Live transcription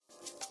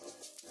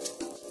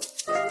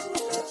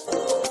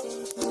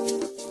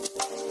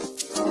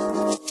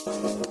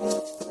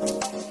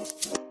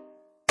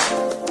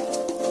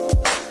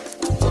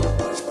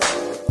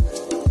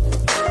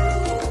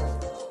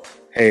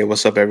Hey,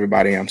 what's up,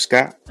 everybody? I'm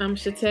Scott. I'm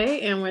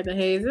Shatay, and we're the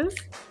Hazes.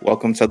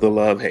 Welcome to the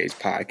Love Haze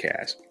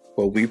podcast,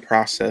 where we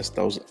process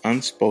those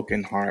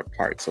unspoken hard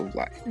parts of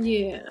life.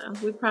 Yeah,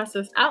 we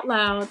process out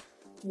loud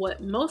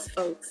what most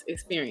folks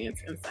experience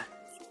in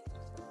silence.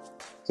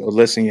 So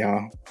listen,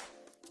 y'all.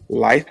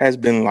 Life has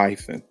been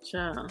lifing.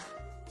 Child.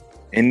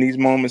 In these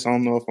moments, I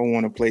don't know if I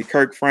want to play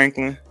Kirk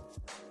Franklin,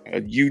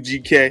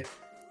 UGK,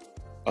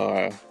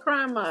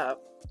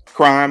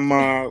 Crime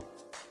Mob,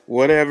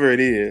 whatever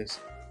it is.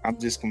 I'm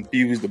just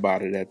confused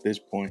about it at this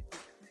point.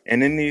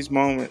 And in these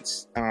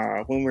moments,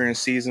 when we're in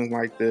seasons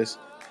like this,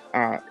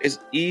 it's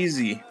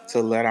easy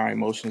to let our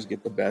emotions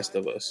get the best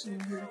of us.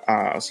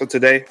 Mm-hmm. So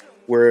today,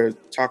 we're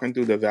talking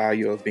through the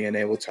value of being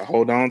able to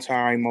hold on to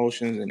our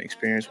emotions and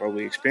experience what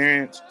we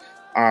experience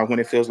when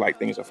it feels like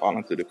things are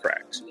falling through the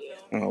cracks.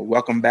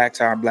 Welcome back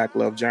to our Black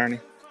Love Journey.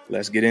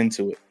 Let's get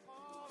into it.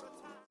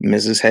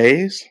 Mrs.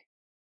 Hayes,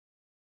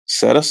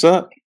 set us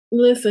up.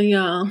 Listen,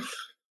 y'all,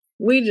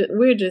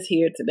 we're just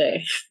here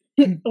today.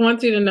 I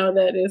want you to know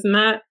that it's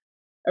not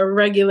a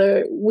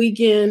regular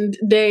weekend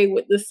day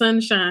with the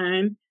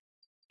sunshine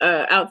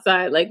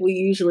outside like we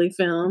usually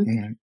film.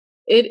 Mm-hmm.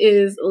 It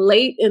is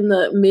late in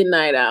the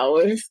midnight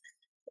hours,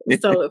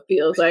 so it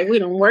feels like we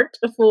done worked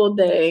a full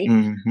day.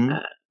 Mm-hmm.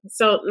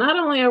 So not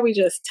only are we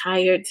just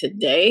tired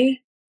today,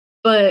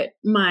 but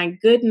my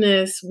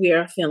goodness, we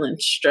are feeling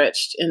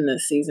stretched in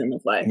this season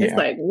of life. Yeah. It's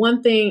like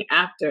one thing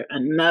after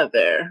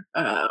another.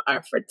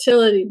 Our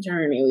fertility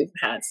journey, we've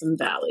had some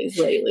valleys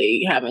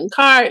lately, having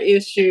car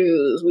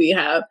issues. We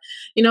have,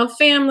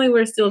 family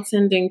we're still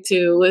tending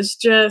to. It's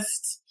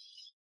just,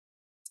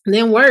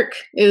 then work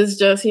is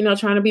just,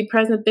 trying to be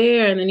present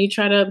there. And then you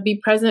try to be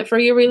present for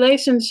your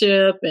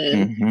relationship.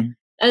 And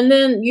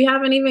then you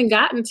haven't even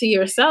gotten to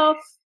yourself.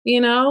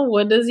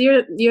 What does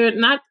your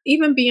not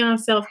even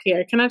beyond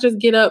self-care? Can I just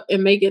get up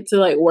and make it to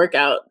like work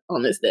out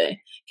on this day?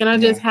 Can I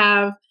just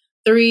have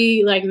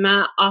 3 like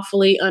not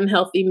awfully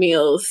unhealthy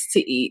meals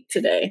to eat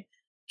today?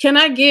 Can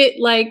I get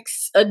like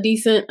a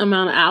decent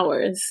amount of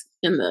hours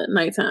in the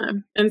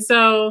nighttime? And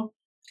so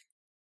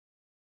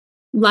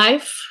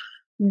life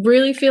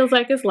really feels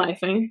like it's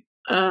lifing.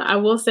 I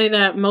will say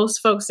that most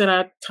folks that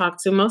I talk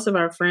to, most of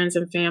our friends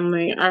and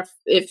family,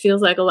 it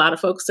feels like a lot of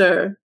folks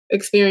are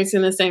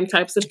experiencing the same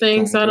types of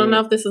things. So I don't know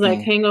if this is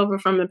like hangover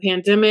from the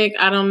pandemic.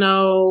 I don't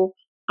know.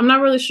 I'm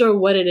not really sure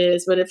what it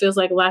is, but it feels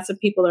like lots of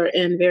people are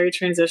in very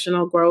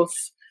transitional growth,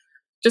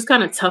 just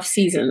kind of tough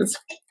seasons.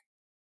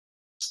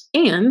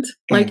 And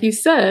like you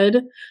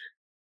said,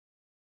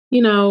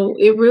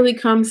 it really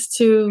comes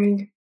to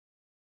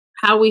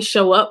how we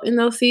show up in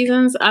those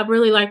seasons. I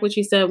really like what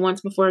you said once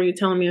before. You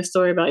telling me a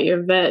story about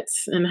your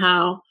vets and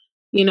how,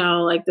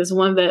 like this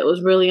one vet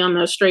was really on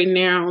the straight and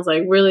narrow, was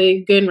like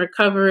really good in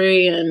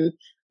recovery and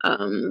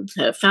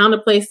had found a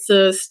place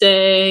to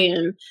stay.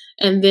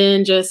 And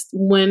then just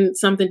when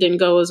something didn't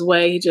go his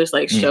way, he just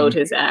like showed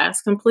his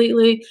ass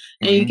completely.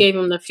 And you gave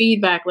him the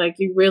feedback, like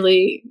you've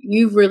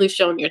really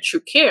shown your true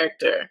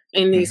character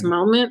in these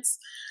moments.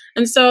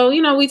 And so,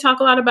 we talk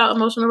a lot about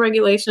emotional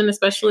regulation,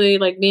 especially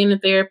like being in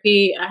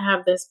therapy. I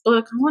have this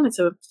book. I wanted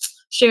to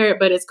share it,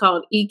 but it's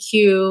called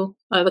EQ,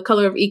 The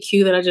Color of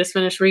EQ, that I just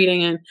finished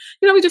reading. And,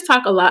 we just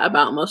talk a lot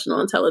about emotional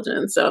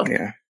intelligence. So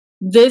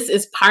this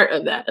is part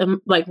of that,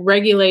 like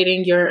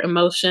regulating your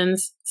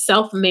emotions,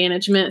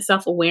 self-management,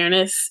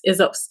 self-awareness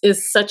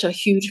is such a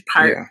huge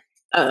part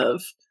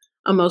of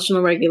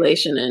emotional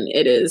regulation. And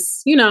it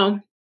is,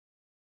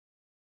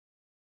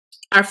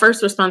 our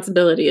first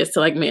responsibility is to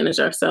like manage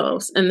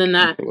ourselves. And then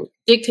that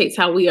dictates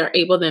how we are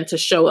able then to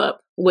show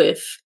up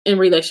in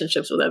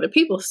relationships with other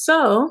people.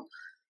 So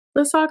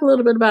let's talk a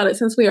little bit about it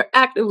since we are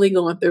actively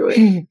going through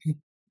it.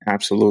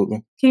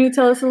 Absolutely. Can you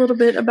tell us a little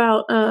bit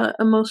about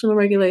emotional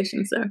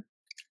regulation, sir?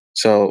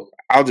 So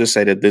I'll just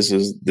say that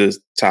this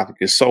topic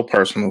is so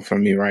personal for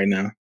me right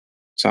now.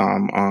 So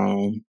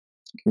I'm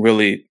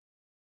really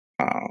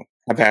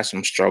I've had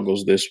some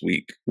struggles this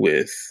week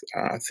with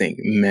I think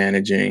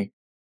managing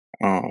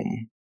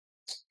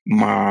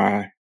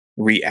my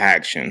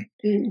reaction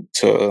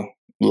to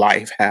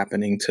life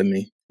happening to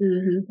me.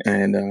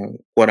 And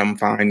what I'm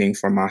finding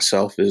for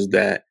myself is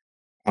that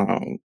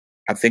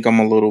I think I'm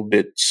a little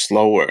bit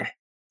slower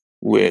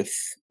with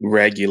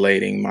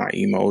regulating my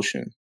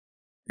emotion.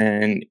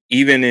 And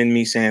even in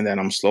me saying that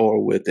I'm slower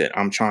with it,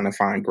 I'm trying to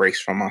find grace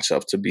for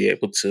myself to be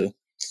able to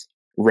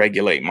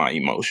regulate my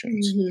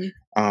emotions.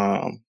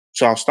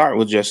 So I'll start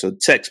with just a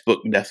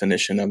textbook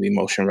definition of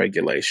emotion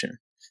regulation.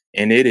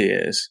 And it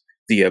is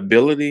the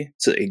ability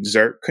to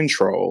exert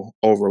control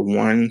over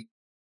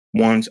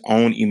one's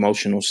own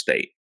emotional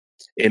state.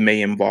 It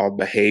may involve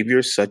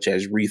behaviors such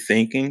as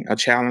rethinking a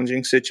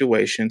challenging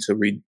situation to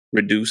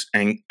reduce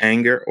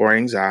anger or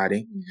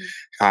anxiety,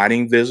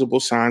 hiding visible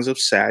signs of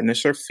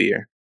sadness or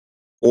fear,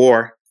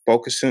 or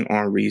focusing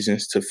on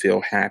reasons to feel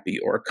happy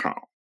or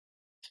calm.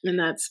 And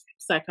that's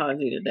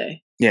Psychology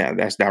Today. Yeah,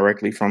 that's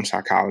directly from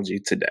Psychology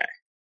Today.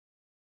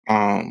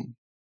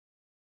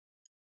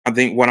 I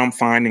think what I'm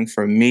finding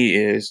for me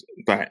is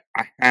that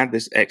I had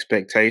this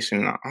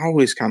expectation. I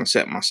always kind of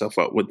set myself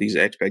up with these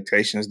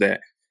expectations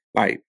that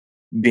like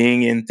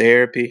being in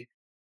therapy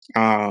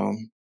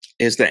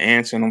is the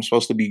answer. And I'm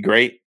supposed to be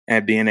great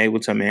at being able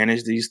to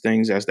manage these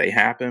things as they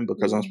happen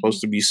because I'm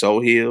supposed to be so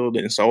healed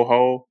and so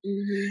whole.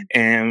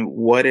 And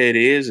what it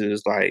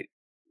is like,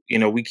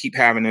 we keep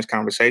having this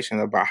conversation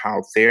about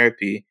how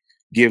therapy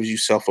gives you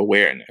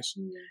self-awareness.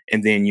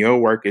 And then your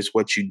work is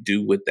what you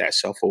do with that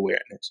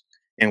self-awareness.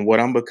 And what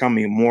I'm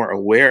becoming more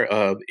aware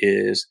of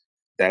is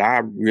that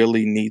I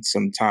really need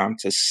some time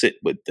to sit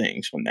with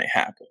things when they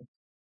happen.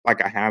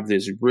 Like I have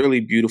this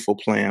really beautiful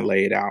plan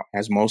laid out,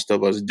 as most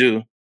of us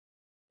do.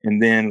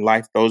 And then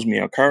life throws me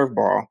a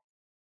curveball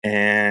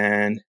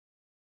and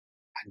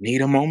I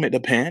need a moment to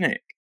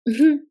panic.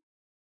 And,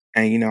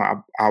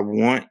 I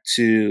want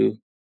to,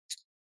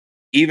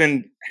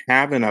 even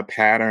having a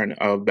pattern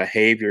of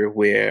behavior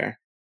where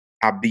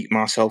I beat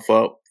myself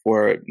up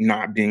for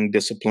not being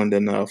disciplined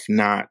enough,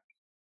 not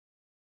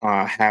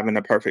having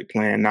a perfect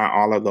plan, not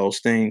all of those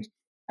things.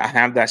 I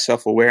have that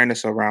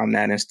self-awareness around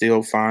that and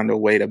still find a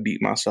way to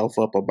beat myself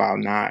up about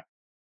not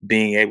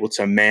being able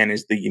to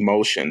manage the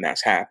emotion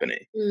that's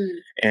happening.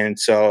 And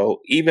so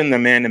even the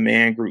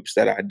man-to-man groups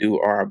that I do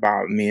are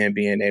about men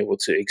being able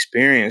to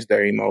experience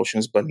their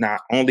emotions, but not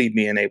only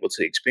being able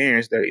to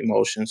experience their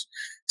emotions,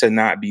 to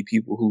not be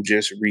people who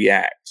just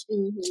react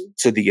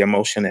to the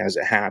emotion as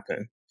it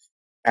happens.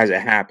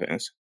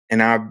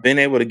 And I've been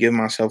able to give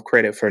myself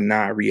credit for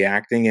not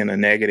reacting in a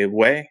negative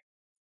way.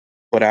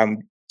 But I'm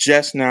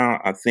just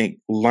now, I think,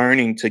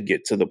 learning to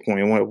get to the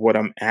point where what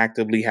I'm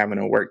actively having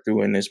to work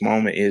through in this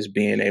moment is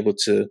being able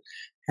to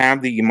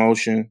have the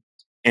emotion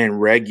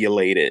and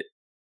regulate it,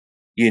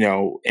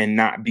 and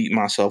not beat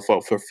myself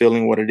up for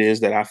feeling what it is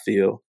that I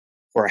feel,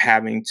 for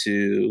having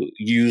to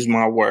use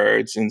my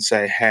words and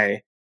say,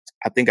 hey,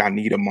 I think I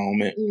need a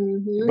moment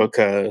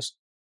because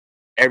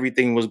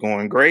everything was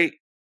going great.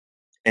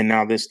 And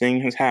now this thing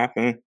has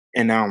happened.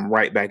 And now I'm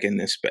right back in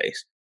this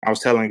space. I was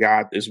telling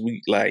God this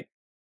week, like,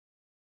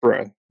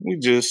 bruh, we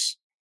just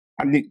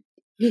did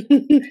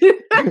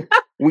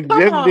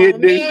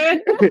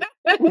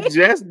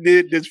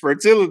this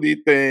fertility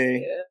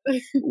thing. Yeah.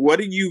 What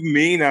do you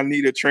mean I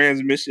need a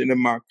transmission in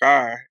my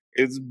car?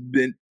 It's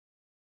been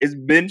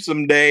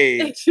some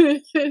days.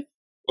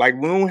 Like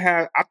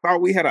I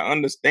thought we had an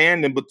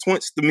understanding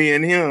betwixt me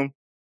and him.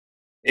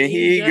 And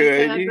he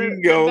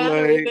go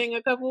like thing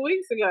a couple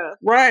weeks ago.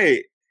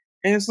 Right.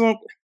 And so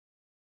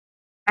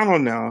I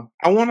don't know.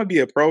 I want to be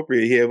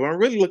appropriate here, but I'm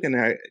really looking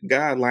at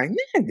God like,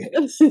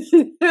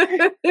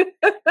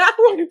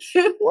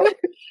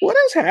 what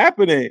is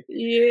happening?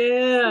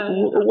 Yeah.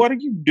 What are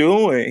you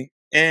doing?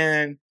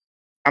 And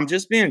I'm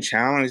just being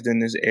challenged in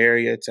this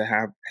area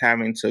to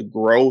having to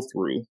grow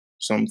through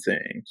some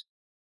things,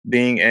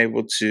 being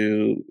able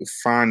to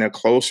find a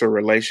closer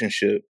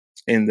relationship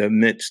in the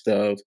midst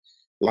of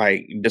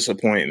like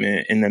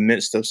disappointment, in the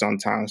midst of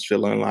sometimes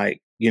feeling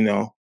like,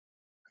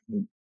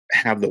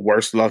 have the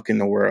worst luck in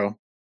the world,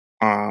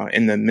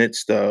 in the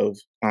midst of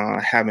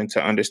having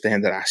to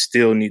understand that I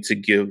still need to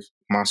give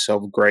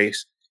myself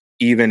grace,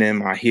 even in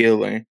my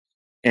healing,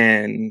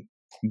 and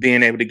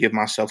being able to give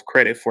myself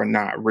credit for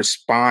not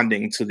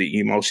responding to the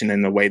emotion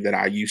in the way that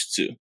I used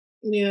to.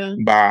 Yeah.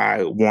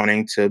 By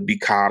wanting to be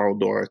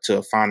coddled or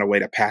to find a way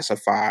to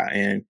pacify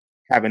and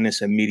having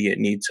this immediate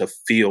need to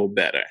feel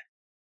better.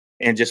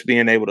 And just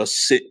being able to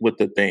sit with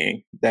the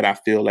thing that I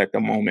feel at the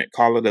moment,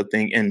 call it a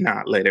thing and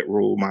not let it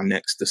rule my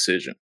next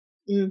decision.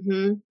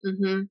 I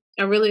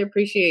really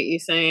appreciate you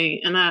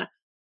saying, and I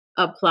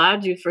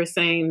applaud you for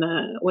saying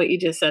what you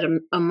just said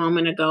a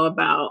moment ago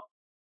about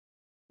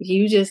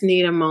you just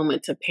need a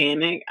moment to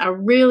panic. I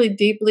really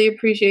deeply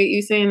appreciate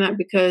you saying that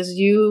because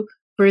you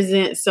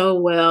present so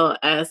well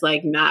as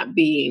like not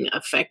being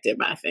affected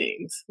by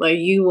things. Like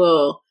you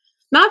will,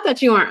 not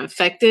that you aren't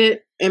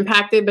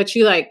impacted, but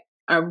you like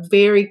are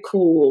very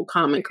cool,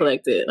 calm and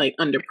collected, like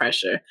under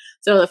pressure.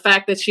 So the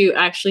fact that you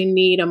actually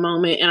need a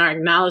moment and are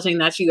acknowledging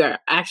that you have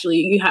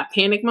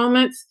panic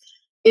moments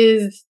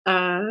is,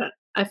 I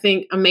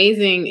think,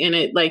 amazing, and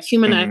it like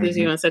humanizes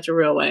you in such a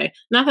real way.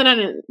 Not that I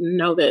didn't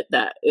know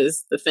that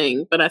is the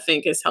thing, but I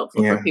think it's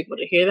helpful for people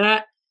to hear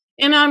that.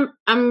 And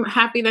I'm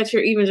happy that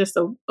you're even just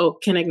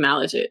can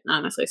acknowledge it,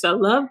 honestly. So I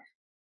love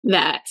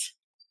that.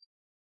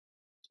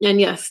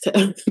 And yes,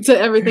 to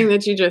everything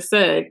that you just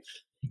said.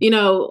 In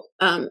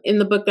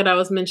the book that I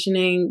was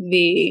mentioning,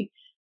 The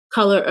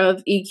Color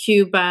of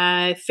EQ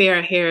by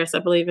Farrah Harris, I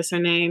believe is her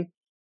name.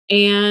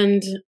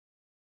 And,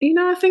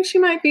 I think she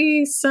might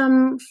be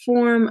some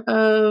form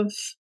of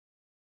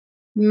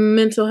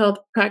mental health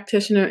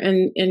practitioner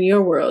in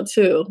your world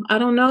too. I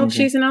don't know if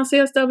she's an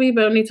LCSW,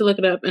 but I need to look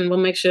it up, and we'll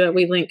make sure that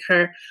we link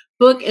her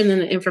book and then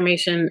the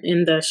information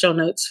in the show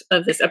notes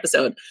of this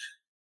episode.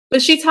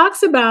 But she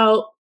talks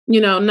about,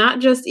 not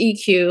just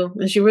EQ,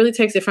 and she really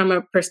takes it from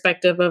a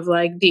perspective of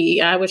like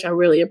DEI, which I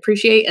really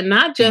appreciate, and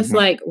not just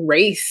like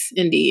race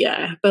in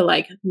DEI, but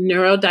like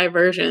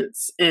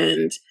neurodivergence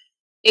and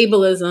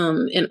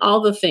ableism and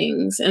all the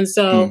things. And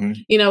so,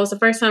 it was the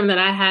first time that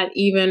I had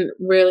even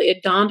really,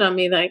 it dawned on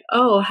me like,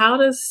 oh, how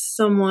does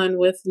someone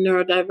with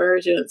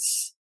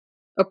neurodivergence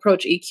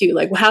approach EQ?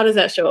 Like, how does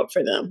that show up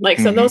for them? Like,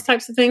 so those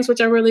types of things,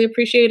 which I really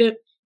appreciated.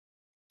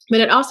 But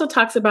it also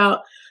talks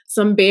about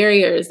some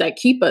barriers that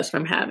keep us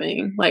from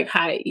having like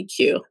high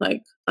EQ,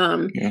 like,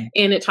 and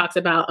it talks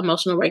about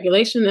emotional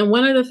regulation. And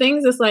one of the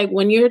things is like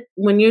when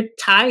you're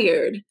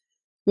tired,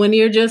 when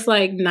you're just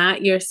like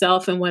not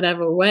yourself in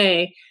whatever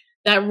way,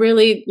 that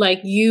really like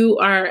you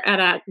are at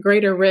a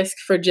greater risk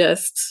for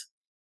just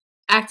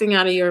acting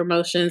out of your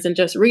emotions and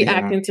just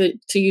reacting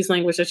to use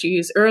language that you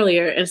used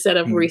earlier instead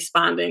of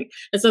responding.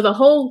 And so the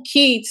whole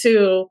key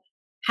to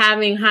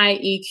having high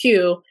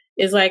EQ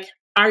is like,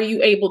 are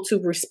you able to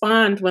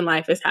respond when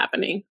life is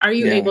happening? Are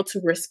you able to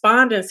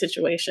respond in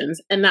situations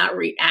and not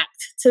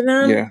react to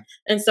them? Yeah.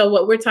 And so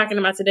what we're talking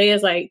about today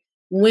is like,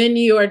 when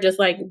you are just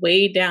like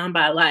weighed down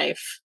by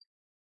life,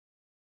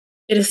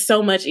 it is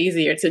so much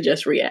easier to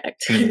just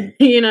react,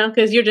 you know,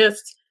 because you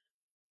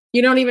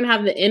don't even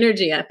have the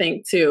energy, I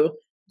think, to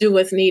do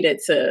what's needed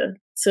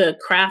to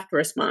craft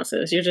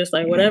responses. You're just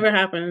like, whatever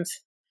happens,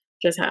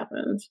 just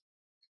happens.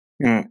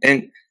 Yeah.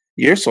 And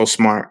you're so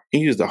smart.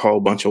 You used a whole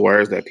bunch of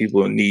words that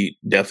people need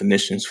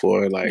definitions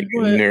for, like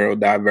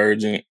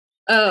neurodivergent.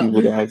 Oh.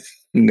 People don't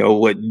know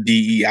what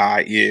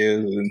DEI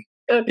is.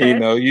 And, you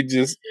know,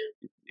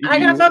 I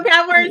got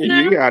vocab words now?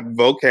 You got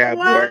vocab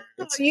words.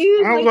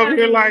 I was over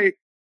here like,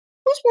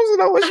 who's supposed to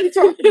know what you're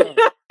talking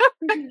about?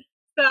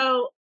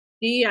 So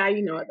DEI,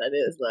 you know what that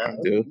is, though. I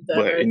do,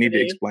 but you need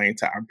to explain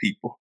to our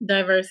people.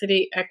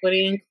 Diversity,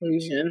 equity,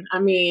 inclusion. I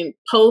mean,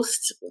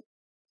 post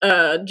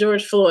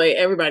George Floyd,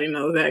 everybody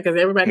knows that because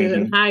everybody's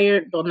been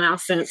hired. Well, now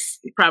since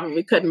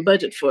probably couldn't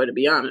budget for it, to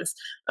be honest,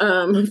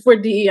 for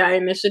DEI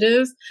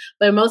initiatives.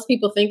 But most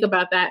people think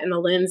about that in the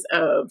lens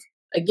of,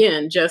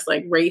 again, just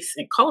like race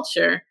and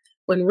culture,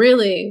 when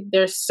really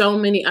there's so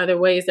many other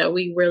ways that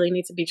we really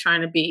need to be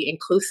trying to be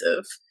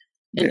inclusive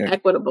and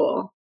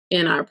equitable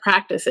in our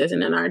practices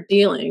and in our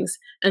dealings.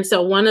 And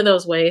so one of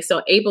those ways,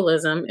 so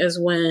ableism is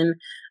when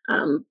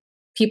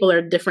people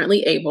are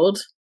differently abled,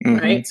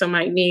 right? So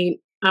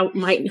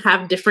might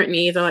have different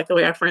needs. I like the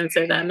way our friend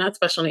said that, not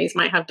special needs,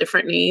 might have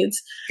different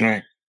needs.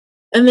 Right.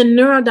 And then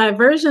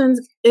neurodivergence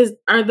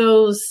are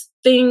those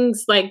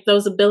things, like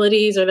those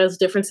abilities or those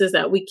differences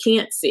that we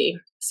can't see.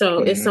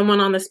 So is someone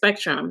on the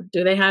spectrum?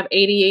 Do they have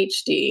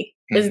ADHD?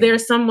 Is there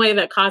some way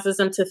that causes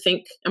them to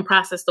think and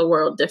process the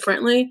world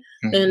differently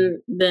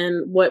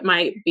than what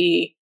might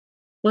be,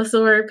 what's the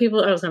word,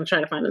 people? I was going to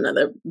try to find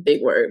another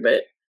big word,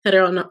 but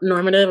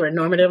heteronormative or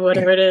normative,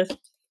 whatever it is.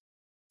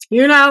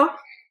 You know?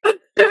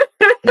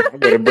 I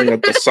better bring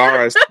up the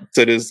SARS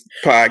to this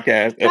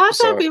podcast.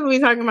 That's how people be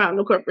talking about in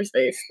the corporate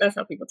space. That's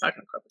how people talk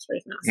in the corporate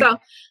space now. So,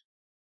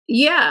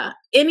 yeah,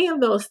 any of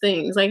those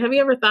things. Like, have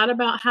you ever thought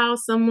about how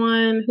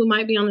someone who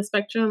might be on the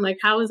spectrum, like,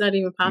 how is that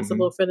even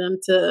possible for them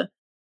to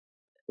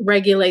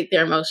regulate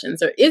their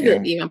emotions? Or is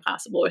it even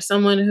possible? Or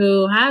someone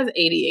who has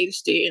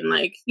ADHD and,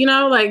 like, you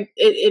know, like,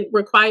 it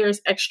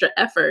requires extra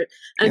effort.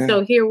 And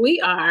so here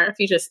we are, if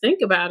you just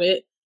think about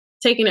it,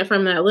 taking it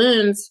from that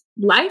lens,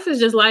 life is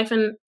just life,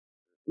 and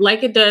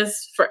like it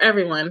does for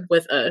everyone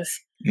with us.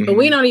 But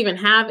we don't even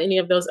have any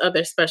of those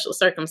other special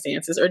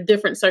circumstances or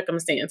different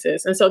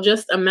circumstances. And so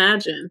just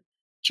imagine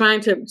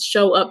trying to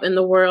show up in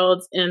the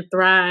world and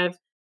thrive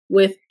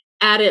with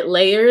added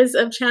layers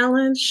of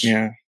challenge.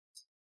 Yeah.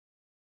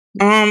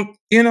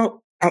 You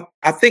know,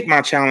 I think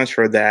my challenge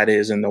for that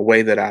is in the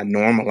way that I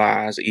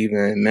normalize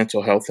even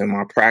mental health in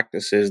my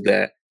practice is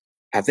that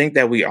I think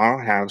that we all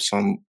have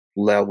some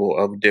level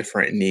of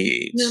different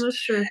needs. Yeah,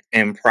 that's true.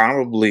 And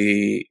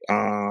probably,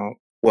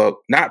 well,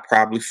 not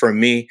probably, for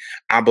me,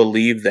 I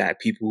believe that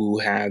people who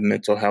have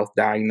mental health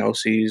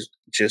diagnoses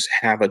just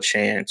have a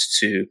chance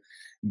to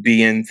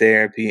be in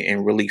therapy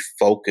and really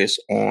focus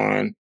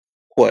on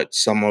what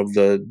some of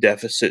the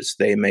deficits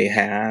they may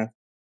have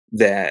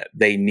that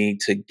they need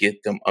to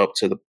get them up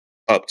to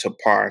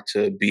par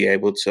to be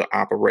able to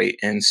operate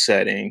in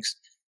settings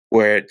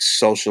where it's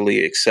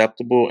socially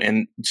acceptable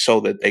and so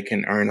that they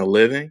can earn a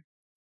living.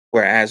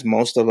 Whereas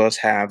most of us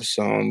have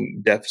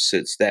some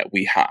deficits that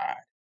we hide.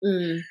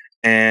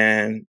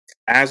 And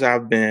as I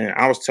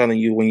was telling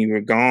you when you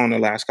were gone the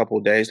last couple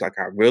of days, like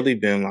I've really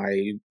been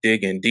like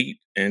digging deep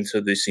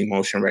into this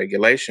emotion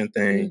regulation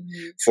thing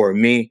for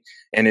me.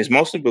 And it's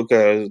mostly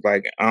because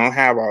like I don't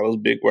have all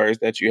those big words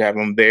that you have.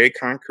 I'm very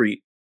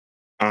concrete.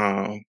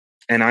 And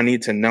I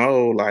need to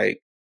know,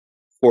 like,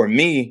 for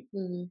me,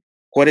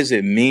 what does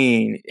it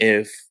mean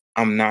if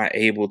I'm not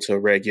able to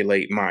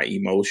regulate my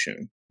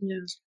emotion? Yeah.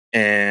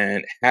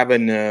 And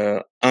having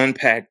to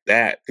unpack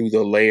that through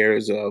the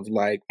layers of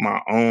like my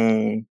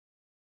own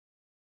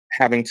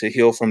having to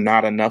heal from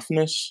not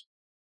enoughness.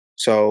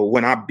 So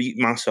when I beat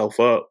myself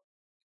up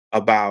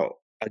about,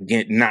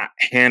 again, not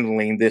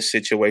handling this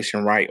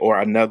situation right or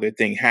another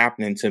thing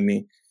happening to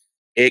me,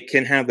 it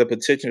can have the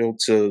potential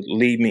to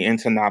lead me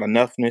into not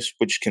enoughness,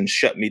 which can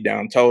shut me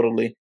down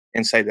totally.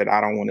 and say that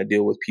I don't want to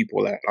deal with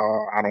people at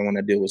all. I don't want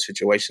to deal with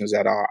situations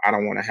at all. I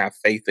don't want to have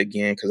faith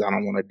again because I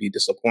don't want to be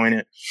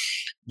disappointed.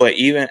 But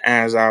even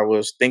as I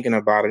was thinking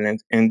about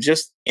it and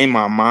just in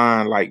my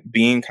mind, like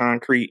being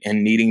concrete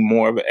and needing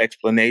more of an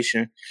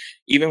explanation,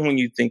 even when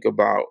you think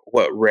about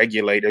what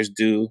regulators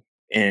do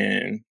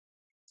in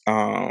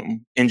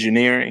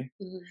engineering,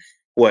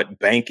 what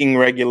banking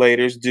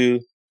regulators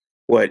do,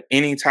 what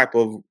any type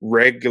of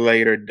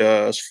regulator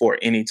does for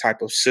any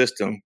type of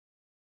system,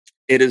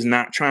 it is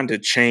not trying to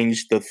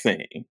change the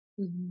thing,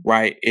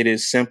 right? It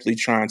is simply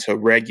trying to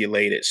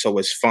regulate it so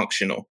it's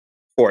functional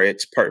for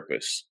its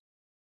purpose.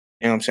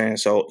 You know what I'm saying?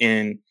 So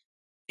in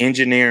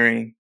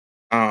engineering,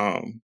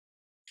 they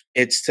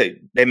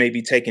may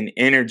be taking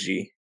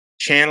energy,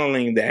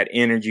 channeling that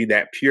energy,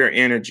 that pure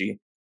energy,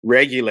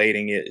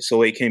 regulating it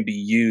so it can be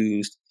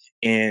used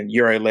in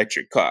your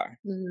electric car.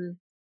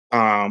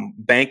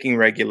 Banking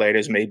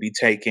regulators may be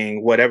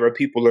taking whatever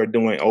people are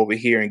doing over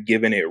here and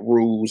giving it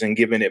rules and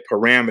giving it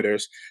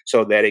parameters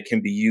so that it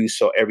can be used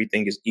so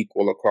everything is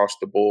equal across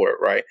the board,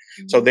 right?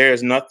 So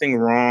there's nothing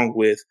wrong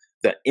with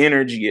the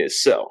energy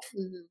itself,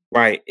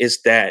 right?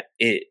 It's that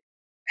it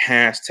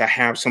has to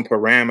have some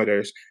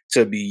parameters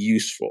to be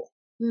useful.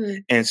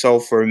 And so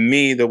for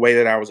me, the way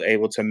that I was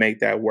able to make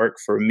that work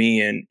for me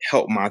and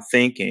help my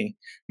thinking,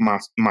 my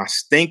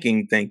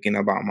thinking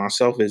about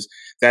myself is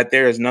that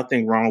there is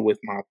nothing wrong with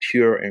my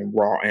pure and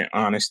raw and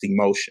honest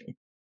emotion,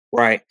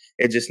 right?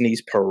 It just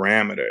needs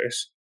parameters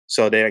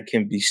so that it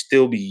can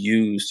still be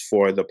used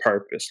for the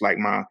purpose. Like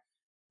my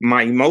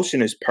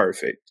emotion is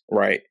perfect,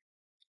 right?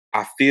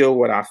 I feel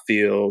what I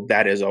feel.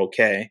 That is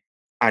okay.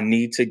 I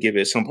need to give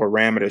it some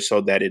parameters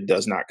so that it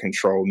does not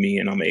control me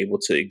and I'm able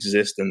to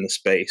exist in the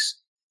space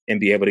and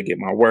be able to get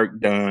my work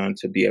done,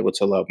 to be able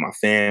to love my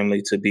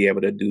family, to be able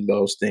to do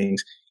those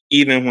things,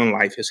 even when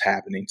life is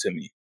happening to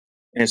me.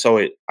 And so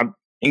I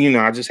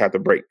just have to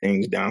break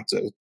things down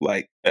to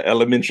like an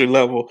elementary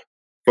level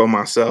for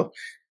myself.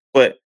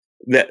 But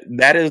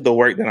that is the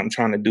work that I'm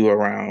trying to do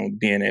around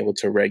being able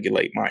to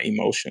regulate my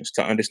emotions,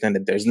 to understand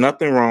that there's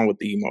nothing wrong with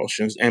the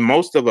emotions. And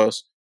most of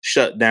us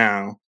shut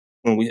down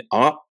when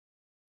I'm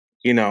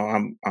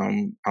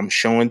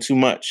showing too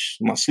much.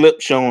 My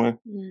slip showing.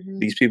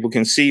 These people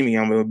can see me.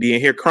 I'm gonna be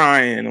in here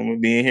crying. I'm gonna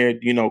be in here,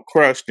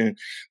 crushed.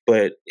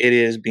 But it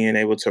is being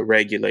able to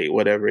regulate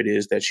whatever it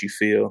is that you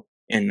feel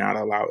and not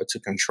allow it to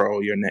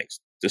control your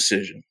next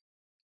decision.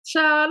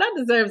 Child, that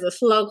deserves a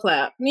slow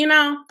clap.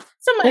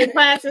 Somebody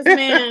classes,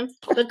 man,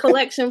 the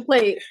collection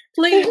plate.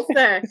 Please,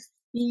 sir.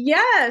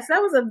 Yes,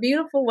 that was a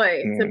beautiful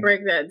way to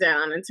break that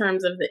down in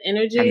terms of the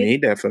energy. I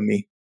need that for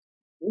me.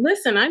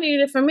 Listen, I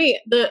needed it for me.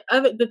 The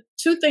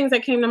two things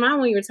that came to mind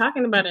when you were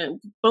talking about it,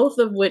 both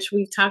of which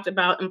we've talked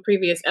about in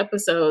previous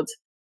episodes,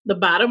 the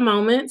bottom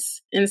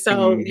moments. And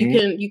so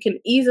you can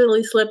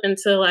easily slip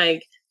into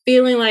like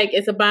feeling like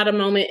it's a bottom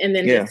moment and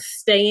then just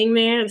staying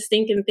there,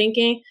 stinking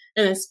thinking.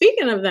 And then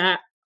speaking of that,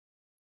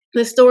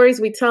 the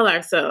stories we tell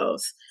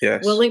ourselves.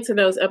 Yes. We'll link to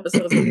those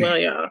episodes as well,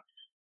 y'all.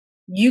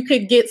 You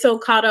could get so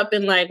caught up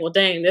in like, well,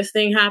 dang, this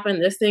thing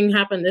happened.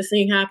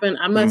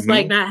 I must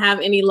like not have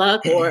any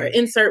luck or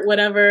insert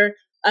whatever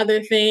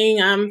other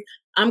thing.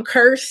 I'm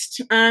cursed.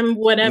 I'm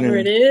whatever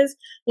it is.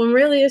 When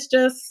really it's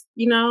just,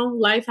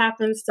 life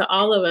happens to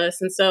all of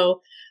us. And so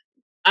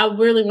I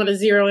really want to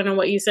zero in on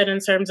what you said in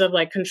terms of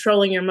like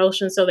controlling your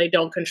emotions so they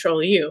don't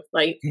control you.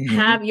 Like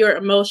have your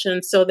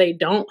emotions so they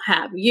don't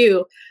have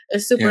you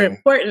is super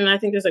important. And I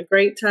think there's a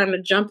great time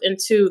to jump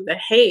into the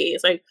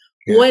haze. Like,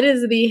 what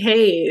is the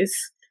haze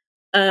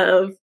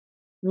of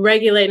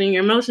regulating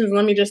your emotions?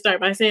 Let me just start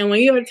by saying,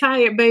 when you're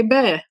tired,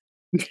 baby,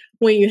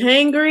 when you're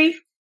hangry,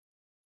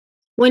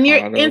 when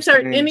you're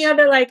insert any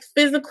other like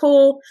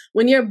physical,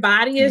 when your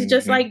body is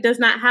just like does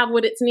not have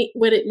what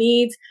it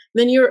needs,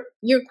 then you're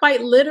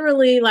quite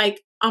literally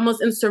like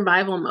almost in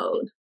survival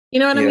mode. You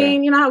know what I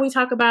mean? You know how we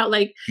talk about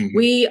like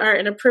we are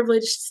in a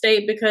privileged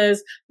state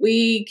because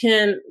we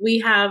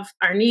have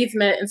our needs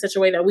met in such a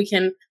way that we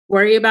can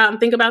worry about and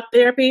think about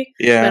therapy.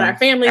 Yeah, but our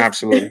families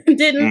absolutely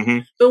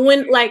didn't. But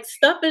when like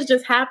stuff is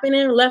just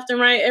happening left and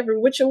right every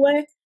which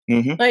way,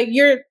 like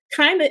you're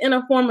kind of in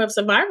a form of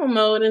survival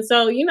mode, and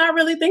so you're not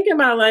really thinking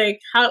about like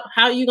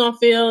how you gonna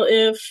feel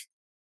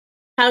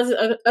how's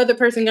the other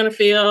person gonna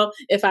feel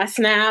if I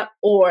snap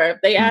or if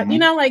they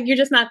like you're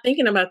just not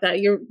thinking about that.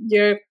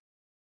 You're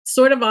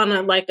sort of on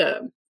an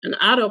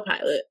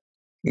autopilot.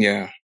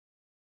 Yeah.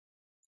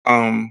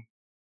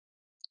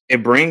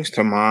 It brings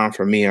to mind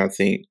for me, I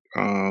think,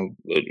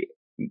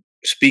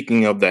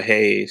 speaking of the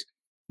haze,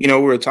 we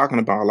were talking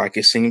about like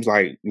it seems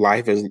like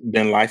life has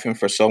been lifing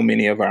for so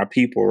many of our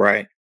people,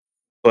 right?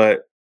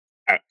 But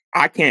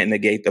I can't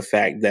negate the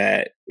fact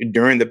that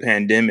during the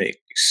pandemic,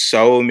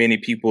 so many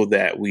people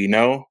that we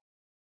know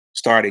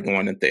started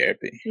going to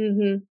therapy.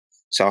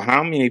 So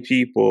how many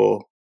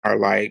people are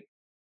like,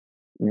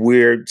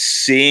 we're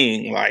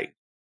seeing like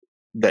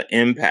the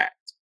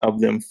impact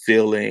of them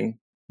feeling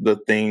the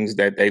things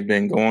that they've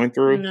been going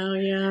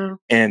through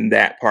and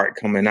that part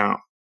coming out.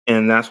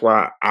 And that's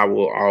why I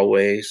will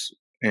always,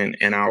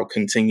 and I'll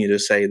continue to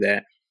say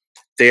that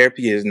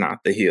therapy is not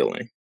the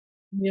healing.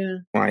 Yeah.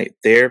 Right.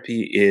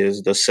 Therapy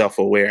is the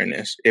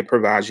self-awareness. It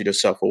provides you the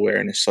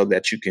self-awareness so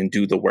that you can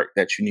do the work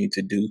that you need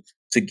to do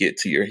to get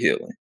to your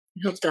healing.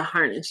 It helps to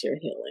harness your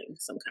healing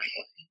some kind of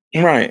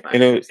way.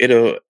 Right.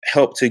 It'll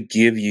help to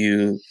give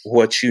you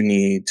what you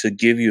need, to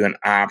give you an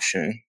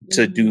option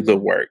to do the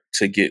work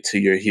to get to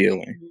your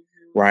healing.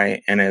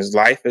 Right. And as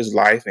life is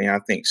life, and I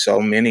think so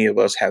many of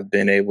us have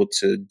been able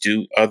to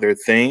do other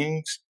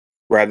things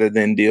rather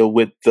than deal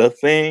with the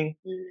thing.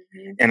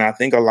 And I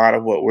think a lot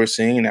of what we're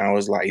seeing now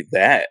is like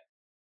that.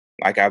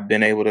 Like, I've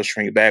been able to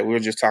shrink back. We were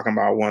just talking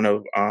about one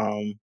of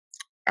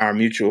our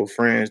mutual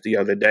friends the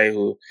other day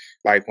who,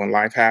 like, when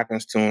life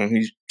happens to him,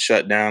 he's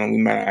shut down and we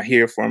might not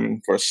hear from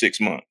him for 6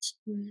 months.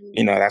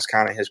 You know, that's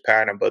kind of his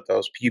pattern. But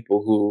those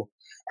people who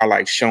are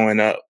like showing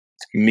up,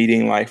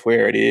 meeting life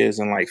where it is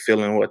and like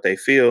feeling what they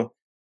feel,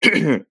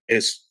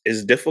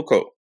 it's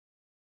difficult.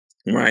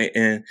 Right.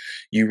 And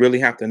you really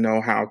have to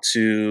know how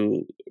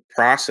to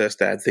process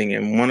that thing.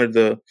 And one of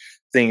the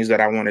things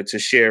that I wanted to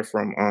share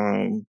from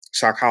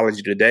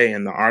Psychology Today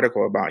in the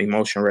article about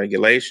emotion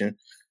regulation,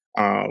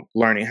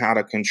 learning how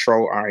to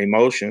control our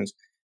emotions,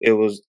 it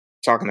was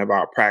talking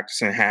about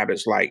practicing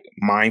habits like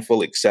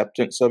mindful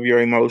acceptance of your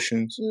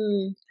emotions,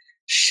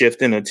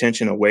 shifting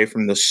attention away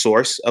from the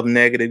source of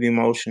negative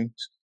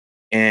emotions,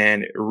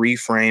 and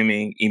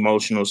reframing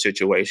emotional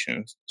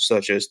situations,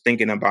 such as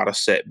thinking about a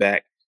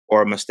setback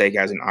or a mistake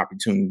as an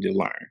opportunity to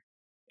learn.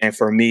 And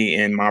for me,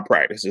 in my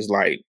practice, is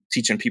like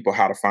teaching people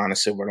how to find a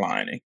silver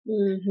lining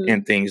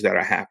in things that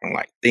are happening.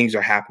 Like, things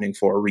are happening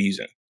for a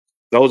reason.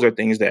 Those are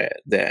things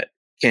that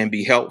can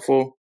be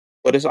helpful,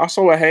 but it's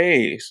also a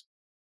haze,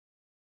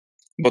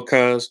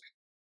 because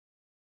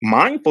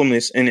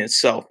mindfulness in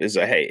itself is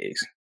a haze.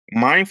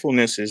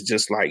 Mindfulness is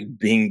just like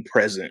being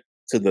present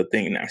to the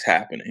thing that's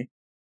happening.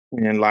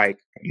 And like,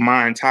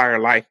 my entire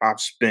life I've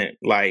spent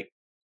like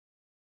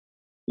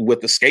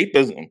with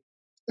escapism.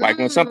 Like,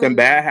 when something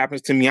bad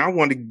happens to me, I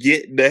want to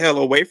get the hell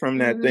away from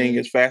that thing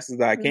as fast as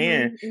I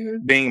can.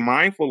 Being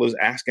mindful is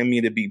asking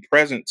me to be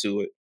present to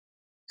it,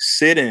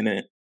 sit in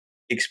it,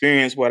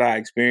 experience what I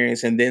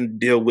experience, and then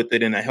deal with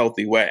it in a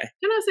healthy way.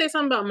 Can I say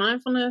something about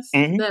mindfulness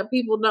that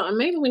people don't? And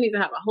maybe we need to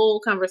have a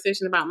whole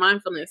conversation about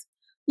mindfulness.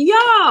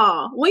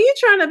 Y'all, when you're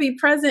trying to be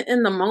present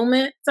in the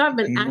moment, so I've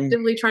been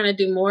actively trying to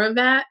do more of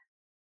that.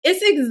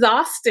 It's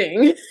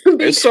exhausting.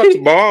 It sucks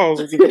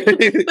balls. But let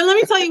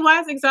me tell you why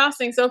it's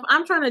exhausting. So if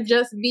I'm trying to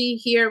just be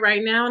here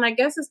right now, and I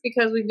guess it's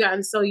because we've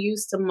gotten so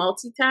used to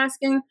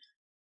multitasking,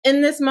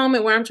 in this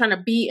moment where I'm trying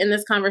to be in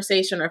this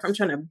conversation, or if I'm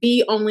trying to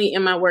be only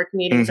in my work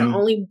meetings, or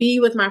only be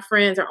with my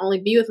friends, or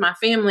only be with my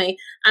family,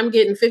 I'm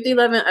getting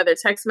 11 other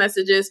text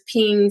messages,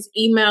 pings,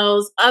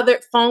 emails, other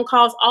phone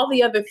calls, all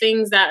the other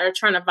things that are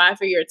trying to vie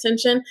for your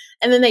attention.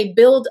 And then they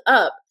build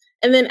up.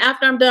 And then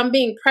after I'm done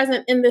being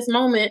present in this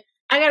moment,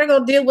 I got to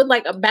go deal with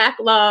like a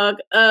backlog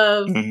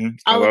of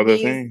all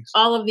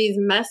of these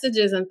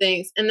messages and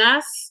things. And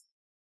that's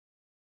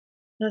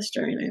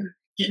draining.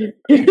 I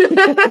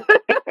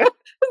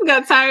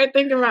got tired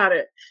thinking about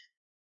it.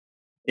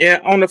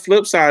 Yeah. On the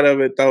flip side of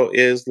it, though,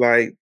 is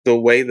like the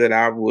way that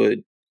I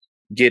would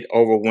get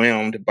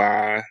overwhelmed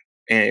by,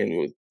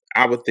 and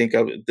I would think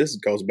of it. This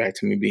goes back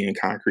to me being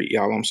concrete,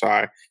 y'all. I'm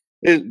sorry.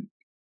 This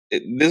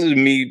is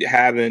me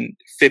having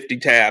 50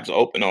 tabs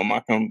open on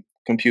my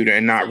computer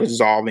and not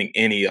resolving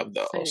any of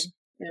those.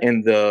 Yeah.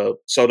 And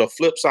so the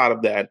flip side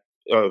of that,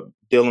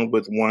 dealing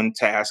with one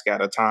task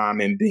at a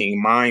time and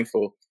being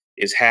mindful,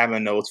 is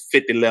having those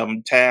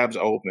 11 tabs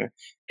open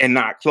and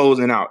not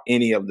closing out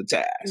any of the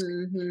tasks,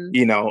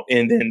 you know,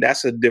 and then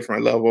that's a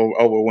different level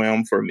of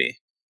overwhelm for me.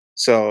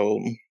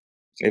 So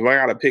if I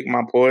got to pick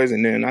my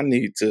poison, then I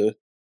need to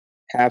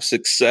have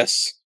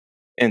success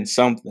in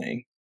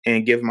something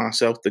and give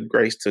myself the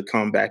grace to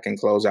come back and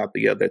close out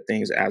the other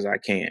things as I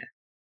can.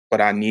 But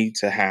I need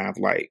to have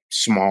like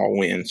small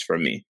wins for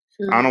me.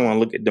 I don't want to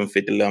look at them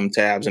 11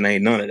 tabs and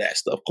ain't none of that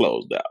stuff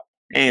closed out.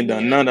 Ain't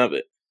done none of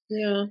it.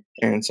 Yeah.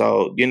 And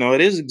so, you know,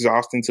 it is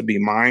exhausting to be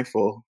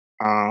mindful.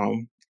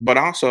 But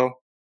also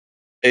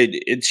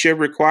it should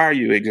require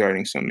you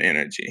exerting some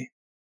energy.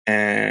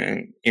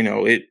 And, you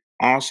know, it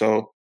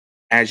also,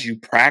 as you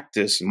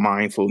practice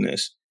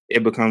mindfulness,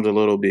 it becomes a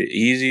little bit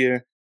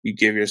easier. You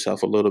give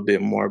yourself a little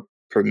bit more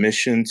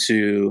permission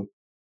to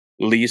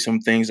leave some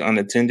things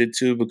unattended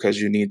to,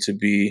 because you need to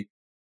be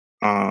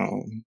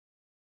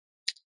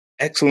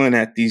excellent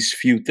at these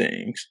few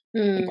things,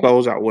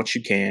 close out what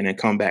you can and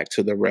come back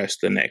to the rest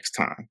the next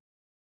time,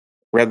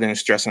 rather than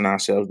stressing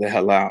ourselves the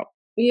hell out.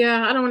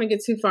 Yeah, I don't want to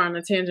get too far on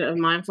the tangent of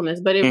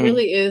mindfulness, but it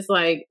really is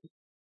like,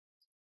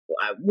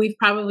 we've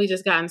probably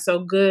just gotten so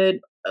good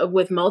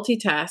with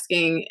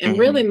multitasking, and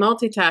really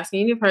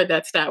multitasking. You've heard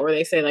that stat where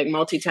they say like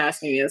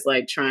multitasking is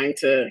like trying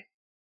to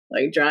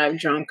like drive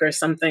drunk or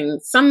something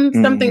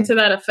to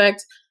that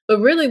effect. But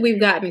really, we've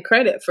gotten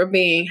credit for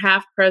being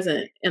half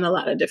present in a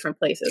lot of different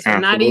places, or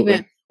not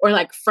even, or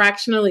like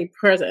fractionally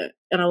present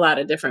in a lot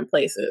of different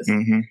places.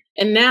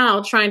 And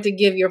now trying to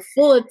give your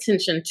full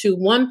attention to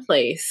one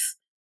place,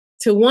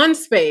 to one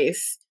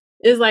space,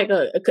 is like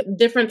a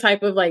different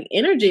type of like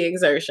energy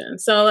exertion.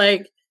 So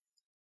like,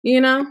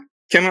 you know.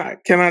 Can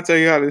I tell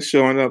you how this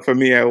showing up for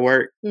me at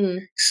work?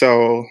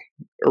 So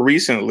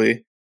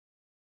recently,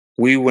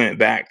 we went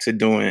back to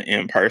doing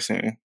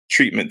in-person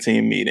treatment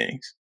team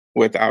meetings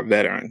with our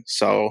veterans.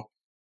 So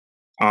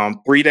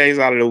 3 days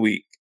out of the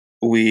week,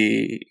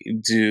 we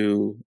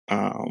do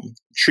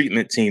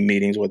treatment team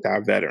meetings with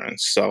our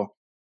veterans. So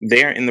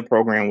they're in the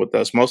program with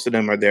us. Most of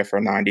them are there for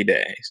 90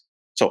 days.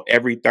 So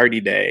every 30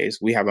 days,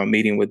 we have a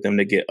meeting with them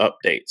to get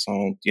updates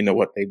on,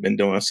 what they've been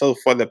doing. So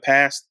for the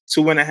past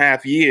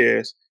 2.5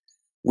 years,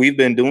 we've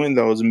been doing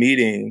those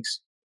meetings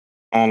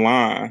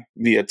online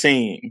via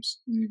Teams.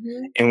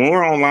 And when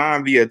we're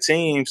online via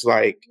Teams,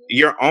 like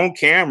you're on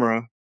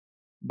camera,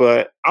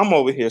 but I'm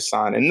over here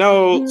signing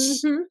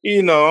notes.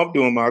 I'm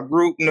doing my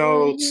group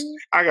notes.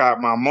 I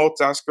got my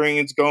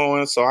multi-screens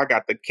going. So I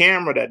got the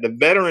camera that the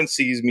veteran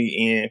sees me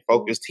in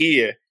focused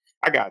here.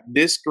 I got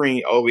this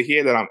screen over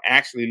here that I'm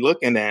actually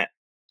looking at,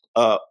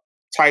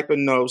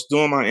 typing notes,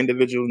 doing my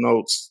individual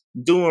notes,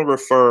 doing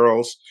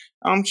referrals.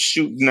 I'm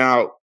shooting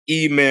out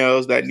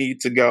emails that need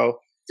to go.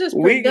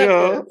 We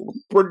go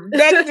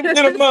productive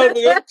to the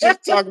mother. I'm just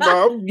talking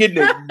about I'm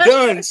getting it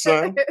done,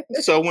 son.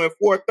 So when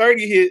 4:30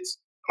 hits,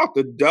 out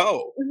the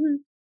door.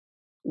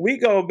 We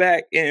go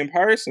back in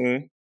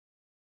person,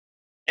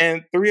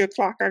 and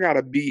 3:00 I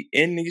gotta be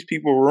in these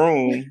people's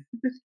room.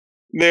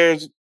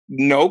 There's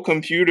no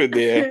computer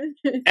there,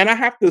 and I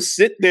have to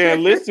sit there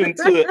and listen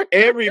to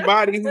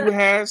everybody who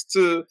has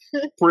to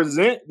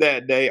present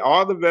that day.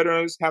 All the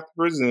veterans have to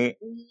present.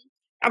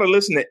 I gotta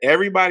listen to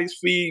everybody's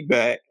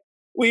feedback.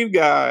 We've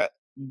got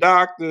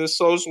doctors,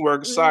 social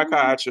workers,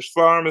 psychiatrists,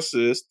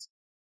 pharmacists,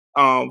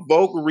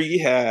 vocal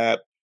rehab,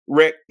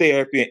 rec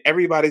therapy, and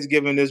everybody's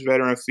giving this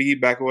veteran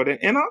feedback with it.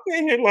 And I'm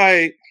in here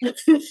like,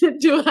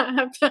 do I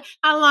have to?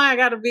 How long I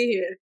gotta be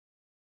here?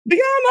 Do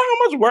y'all know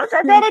how much work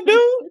I gotta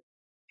do?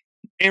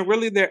 And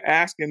really, they're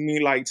asking me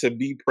like to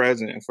be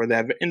present for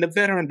that, and the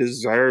veteran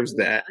deserves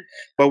that.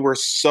 But we're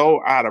so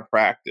out of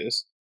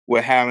practice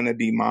with having to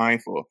be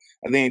mindful.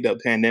 I think the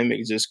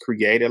pandemic just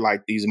created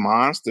like these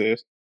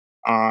monsters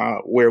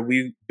where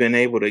we've been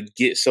able to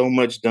get so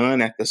much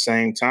done at the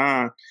same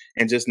time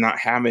and just not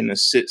having to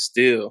sit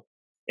still.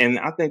 And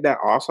I think that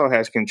also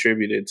has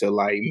contributed to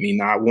like me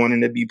not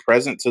wanting to be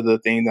present to the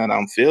thing that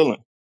I'm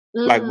feeling.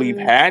 Like we've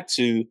had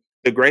to,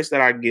 the grace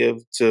that I give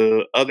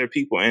to other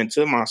people and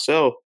to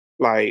myself,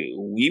 like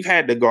we've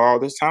had to go all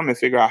this time and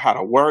figure out how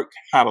to work,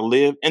 how to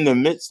live in the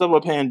midst of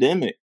a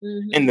pandemic,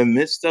 in the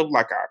midst of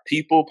like our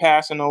people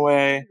passing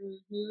away,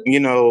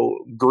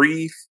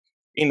 grief,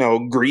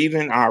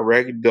 grieving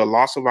the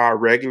loss of our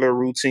regular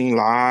routine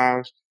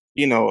lives,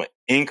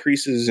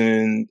 increases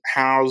in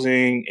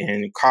housing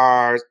and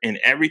cars and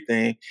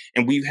everything.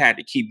 And we've had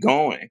to keep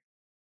going.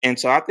 And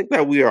so I think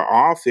that we are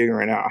all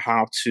figuring out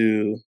how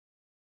to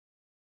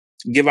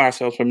give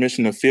ourselves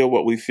permission to feel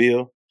what we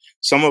feel.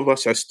 Some of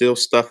us are still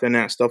stuffing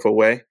that stuff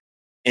away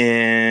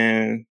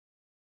and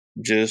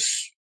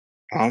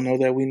I don't know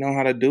that we know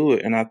how to do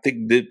it. And I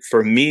think that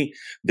for me,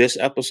 this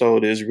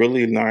episode is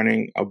really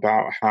learning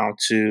about how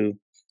to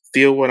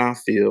feel what I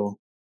feel,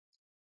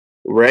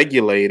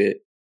 regulate it,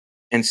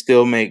 and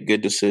still make good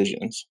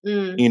decisions,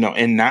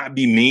 and not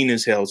be mean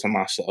as hell to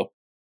myself,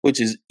 which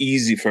is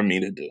easy for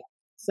me to do.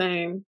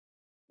 Same.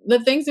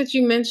 The things that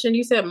you mentioned,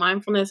 you said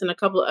mindfulness and a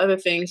couple of other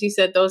things. You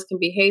said those can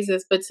be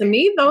hazes, but to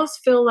me, those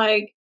feel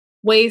like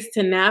ways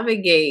to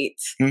navigate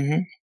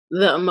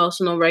the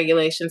emotional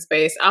regulation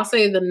space. I'll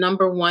say the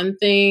number one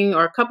thing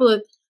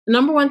the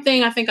number one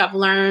thing I think I've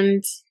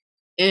learned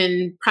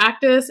in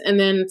practice, and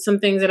then some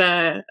things that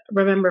I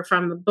remember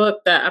from the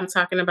book that I'm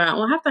talking about.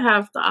 We'll have to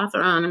have the author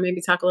on and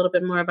maybe talk a little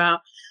bit more about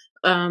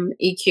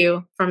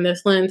EQ from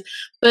this lens.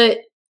 But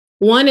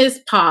one is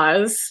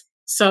pause.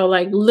 So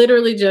like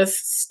literally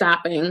just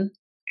stopping,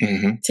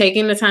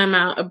 taking the time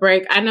out, a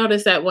break. I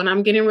notice that when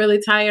I'm getting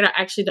really tired,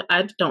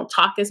 I don't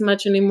talk as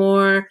much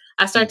anymore.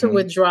 I start to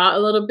withdraw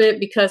a little bit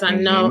because I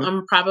know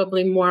I'm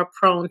probably more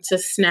prone to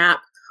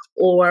snap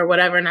or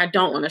whatever, and I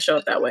don't want to show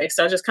it that way.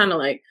 So I just kind of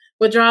like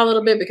withdraw a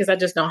little bit because I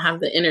just don't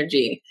have the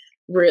energy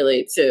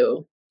really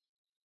to,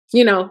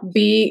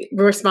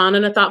 respond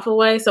in a thoughtful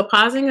way. So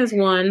pausing is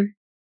one.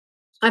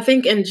 I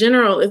think in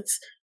general, it's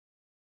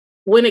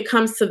when it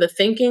comes to the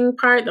thinking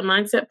part, the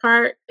mindset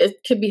part, it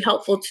could be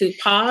helpful to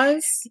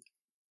pause,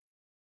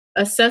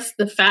 assess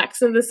the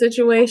facts of the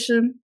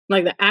situation,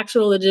 like the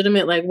actual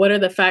legitimate, like what are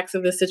the facts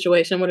of the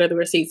situation? What are the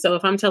receipts? So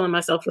if I'm telling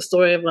myself a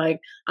story of like,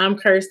 I'm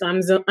cursed,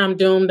 I'm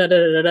doomed, da,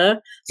 da, da, da.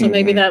 So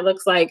maybe that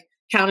looks like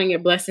counting your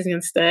blessings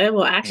instead.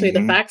 Well, actually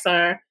the facts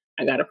are,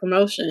 I got a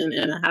promotion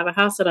and I have a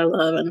house that I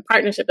love and a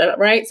partnership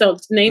right? So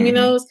naming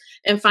those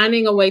and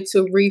finding a way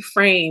to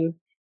reframe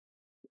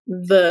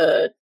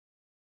the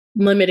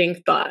limiting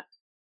thought.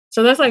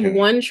 So that's like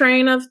one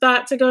train of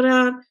thought to go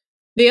down.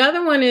 The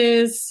other one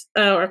is,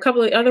 or a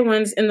couple of other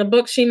ones in the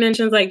book, she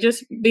mentions like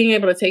just being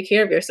able to take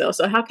care of yourself.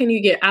 So how can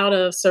you get out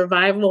of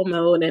survival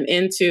mode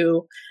and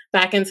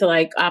back into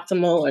like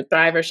optimal or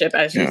thrivership,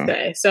 as you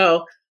say?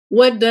 So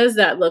what does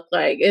that look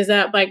like? Is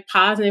that like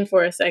pausing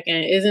for a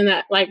second? Isn't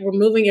that like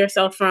removing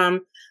yourself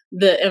from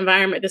the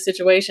environment, the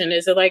situation?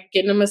 Is it like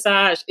getting a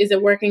massage? Is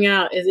it working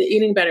out? Is it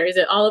eating better? Is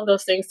it all of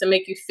those things to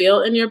make you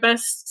feel in your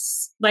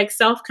best like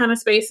self kind of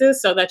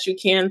spaces so that you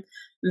can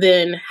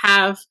then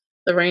have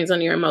the reins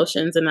on your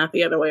emotions and not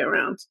the other way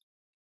around?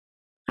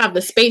 Have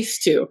the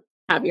space to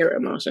have your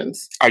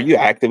emotions. Are you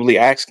actively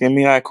asking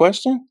me that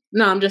question?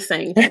 No, I'm just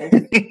saying.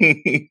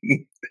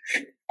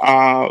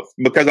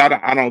 Because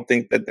I don't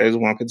think that there's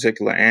one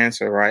particular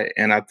answer, right?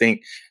 And I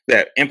think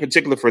that in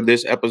particular for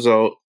this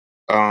episode,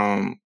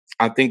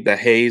 I think the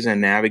haze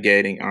and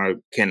navigating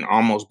can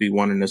almost be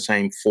one and the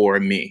same for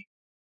me.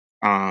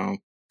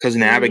 Because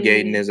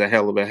navigating is a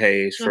hell of a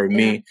haze for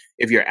me.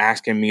 If you're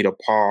asking me to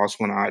pause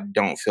when I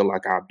don't feel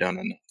like I've done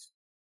enough,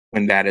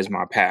 when that is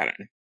my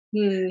pattern,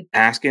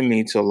 asking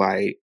me to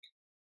like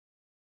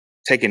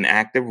take an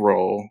active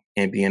role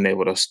in being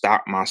able to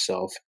stop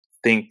myself,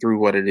 think through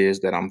what it is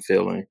that I'm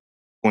feeling.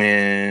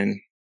 When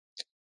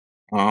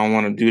I don't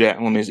want to do that,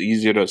 when it's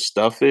easier to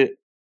stuff it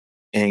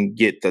and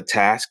get the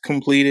task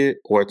completed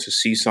or to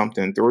see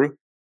something through,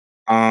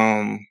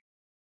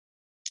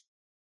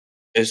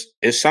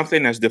 it's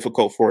something that's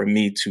difficult for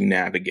me to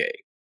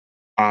navigate.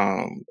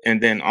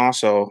 And then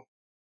also,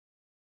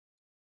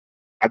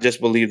 I just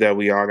believe that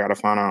we all got to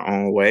find our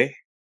own way.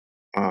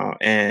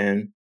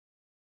 And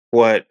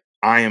what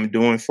I am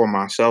doing for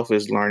myself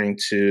is learning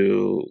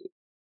to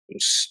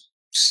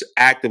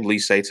actively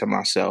say to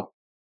myself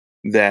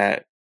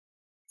that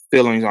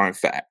feelings aren't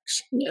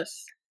facts.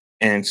 Yes.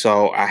 And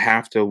so I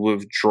have to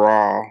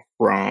withdraw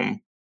from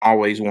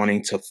always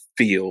wanting to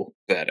feel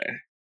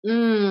better.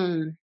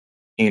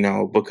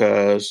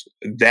 Because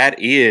that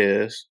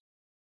is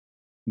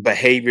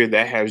behavior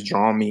that has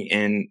drawn me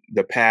in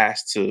the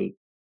past to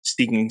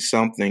seeking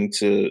something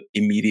to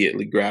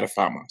immediately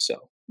gratify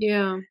myself.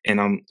 Yeah. And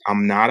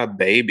I'm not a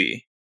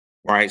baby,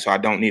 right? So I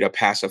don't need a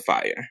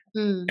pacifier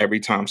every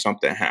time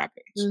something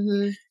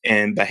happens.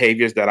 And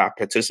behaviors that I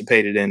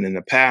participated in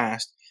the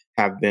past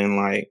have been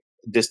like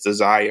this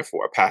desire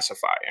for a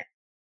pacifier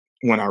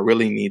when I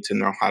really need to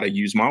know how to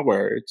use my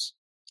words,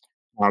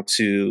 how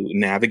to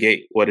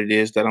navigate what it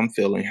is that I'm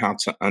feeling, how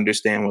to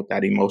understand what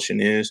that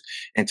emotion is,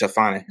 and to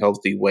find a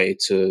healthy way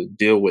to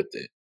deal with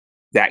it.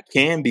 That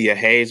can be a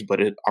haze, but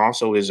it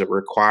also is a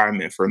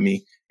requirement for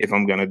me if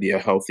I'm going to be a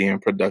healthy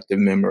and productive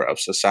member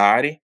of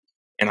society.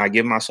 And I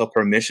give myself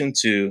permission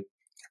to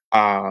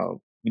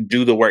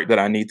do the work that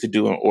I need to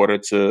do in order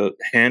to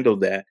handle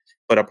that.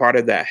 But a part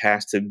of that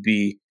has to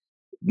be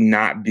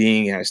not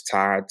being as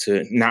tied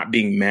to, not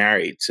being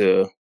married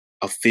to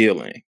a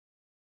feeling.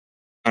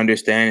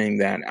 Understanding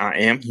that I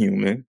am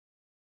human.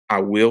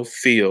 I will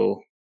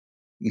feel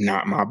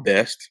not my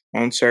best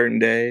on certain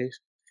days.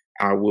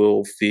 I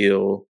will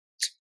feel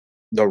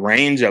the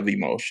range of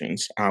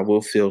emotions. I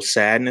will feel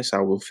sadness. I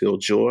will feel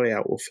joy. I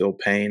will feel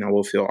pain. I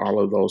will feel all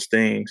of those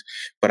things.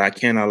 But I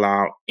can't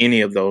allow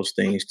any of those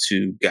things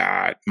to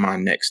guide my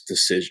next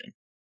decision.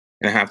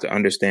 And I have to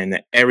understand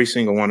that every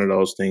single one of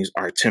those things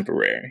are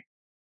temporary.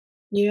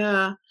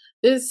 Yeah.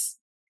 This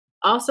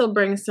also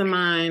brings to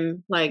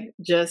mind like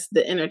just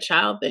the inner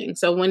child thing.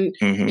 So when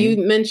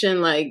you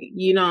mention like,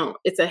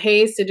 it's a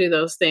haze to do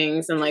those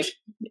things and like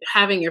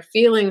having your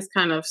feelings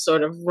kind of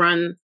sort of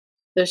run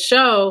the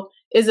show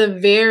is a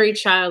very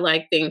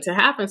childlike thing to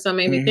happen. So it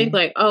made me think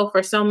like, oh,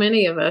 for so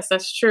many of us,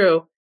 that's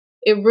true.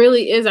 It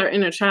really is our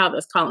inner child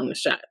that's calling the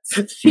shots,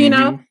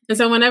 And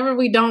so whenever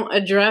we don't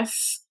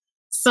address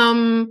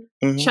some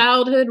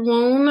childhood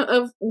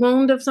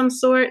wound of some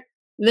sort,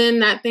 then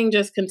that thing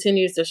just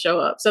continues to show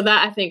up. So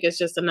that I think is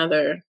just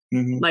another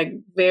like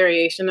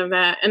variation of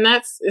that. And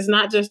it's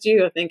not just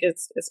you. I think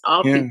it's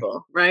all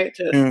people, right?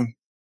 And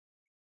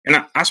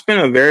I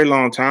spent a very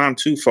long time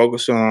too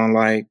focusing on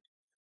like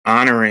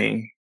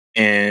honoring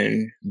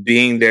and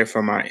being there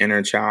for my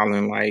inner child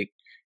and like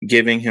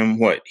giving him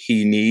what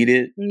he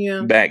needed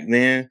back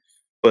then.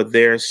 But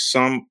there's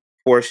some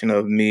portion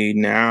of me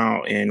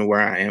now in where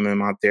I am in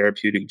my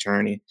therapeutic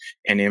journey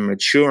and in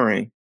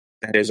maturing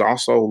that is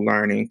also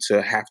learning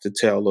to have to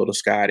tell little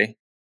Scotty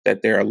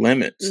that there are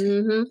limits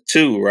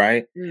too,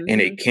 right?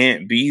 And it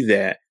can't be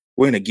that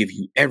we're going to give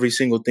you every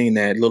single thing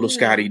that little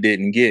Scotty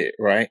didn't get,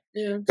 right?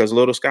 Because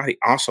little Scotty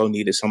also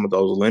needed some of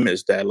those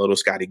limits that little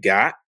Scotty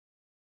got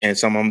and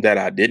some of them that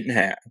I didn't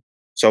have.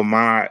 So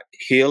my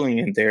healing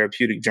and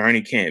therapeutic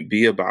journey can't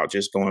be about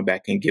just going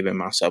back and giving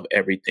myself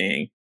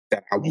everything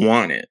that I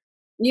wanted.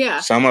 Yeah.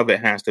 Some of it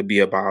has to be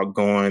about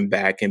going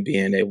back and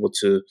being able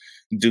to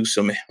do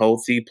some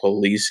healthy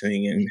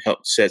policing and help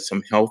set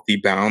some healthy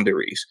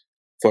boundaries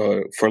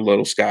for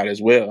little Scott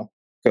as well.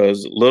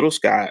 Because little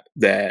Scott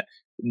that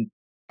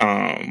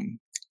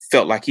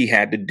felt like he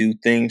had to do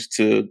things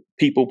to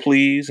people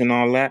please and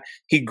all that,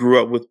 he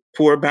grew up with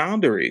poor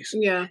boundaries.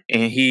 Yeah.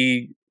 And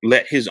he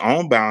let his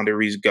own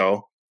boundaries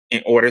go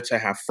in order to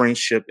have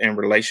friendship and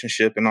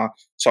relationship and all.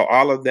 So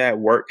all of that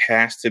work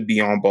has to be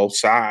on both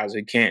sides.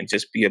 It can't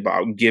just be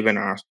about giving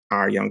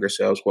our younger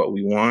selves what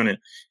we want. And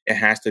it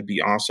has to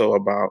be also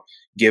about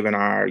giving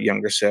our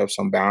younger selves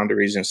some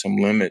boundaries and some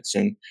limits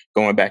and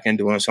going back and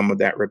doing some of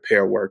that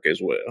repair work as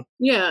well.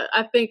 Yeah,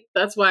 I think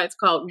that's why it's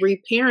called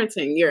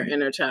reparenting your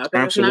inner child.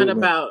 Because it's not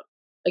about,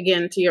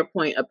 again, to your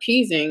point,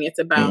 appeasing. It's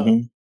about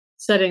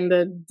setting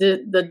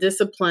the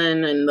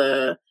discipline and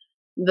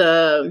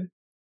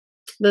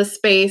the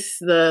space,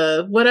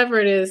 the whatever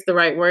it is, the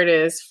right word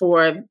is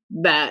for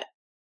that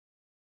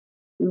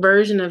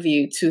version of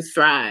you to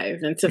thrive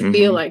and to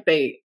feel like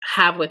they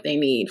have what they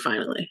need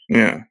finally.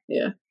 Yeah.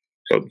 Yeah.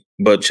 So,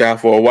 but child,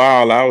 for a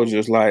while, I was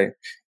just like,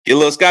 get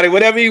little Scotty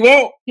whatever you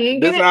want.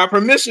 This is our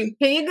permission.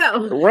 Here you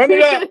go. Run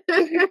it up.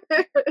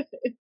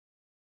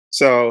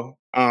 So,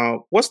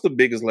 what's the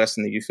biggest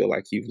lesson that you feel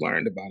like you've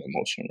learned about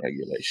emotional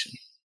regulation?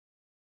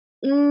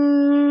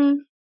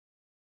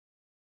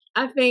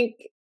 I think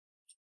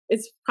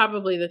it's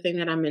probably the thing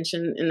that I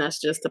mentioned, and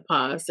that's just to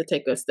pause, to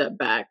take a step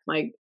back.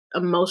 Like,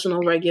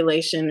 emotional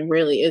regulation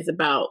really is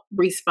about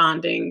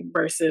responding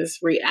versus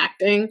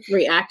reacting.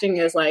 Reacting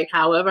is like,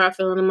 however I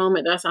feel in the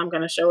moment, that's how I'm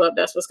going to show up.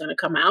 That's what's going to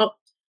come out.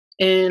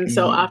 And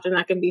so often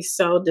that can be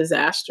so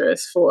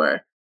disastrous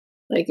for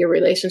like your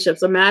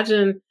relationships.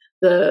 Imagine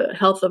the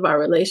health of our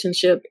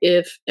relationship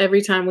if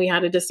every time we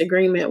had a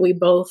disagreement, we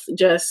both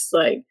just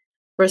like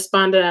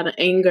responded out of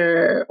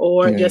anger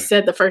or just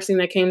said the first thing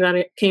that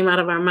came out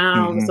of our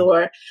mouths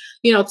or,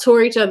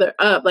 tore each other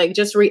up, like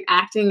just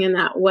reacting in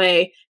that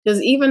way.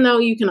 Because even though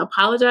you can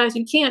apologize,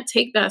 you can't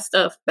take that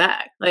stuff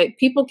back. Like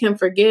people can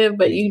forgive,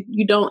 but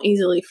you don't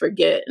easily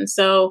forget. And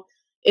so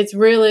it's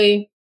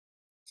really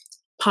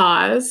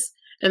pause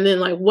and then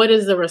like, what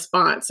is the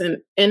response? And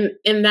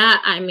in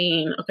that, I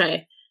mean,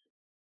 okay,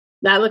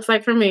 that looks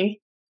like for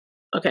me,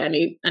 okay, I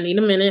need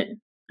a minute.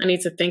 I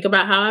need to think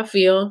about how I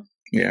feel.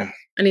 Yeah.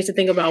 I need to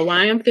think about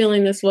why I'm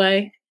feeling this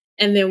way.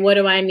 And then what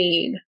do I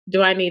need?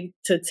 Do I need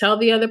to tell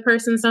the other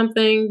person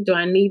something? Do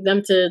I need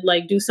them to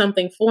like do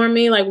something for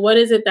me? Like, what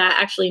is it that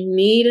I actually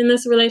need in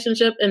this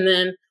relationship? And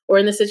then, or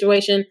in this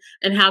situation,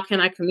 and how can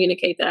I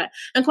communicate that?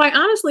 And quite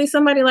honestly,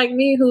 somebody like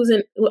me who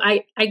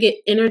I get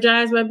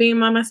energized by being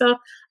by myself.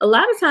 A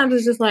lot of times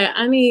it's just like,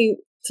 I need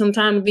some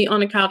time to be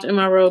on the couch in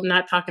my robe,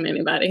 not talking to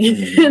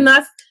anybody. And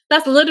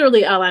that's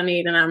literally all I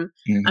need. And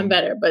I'm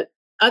better. But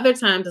other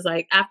times it's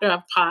like after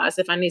I've paused,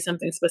 if I need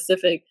something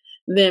specific,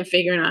 then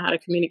figuring out how to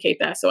communicate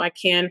that so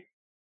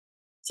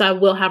I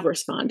will have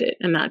responded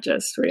and not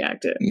just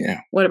reacted. Yeah.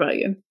 What about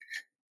you?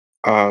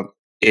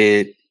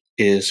 It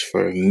is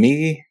for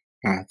me,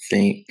 I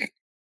think,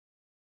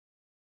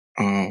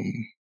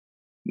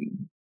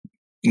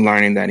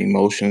 learning that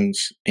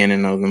emotions in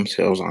and of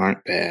themselves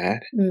aren't bad.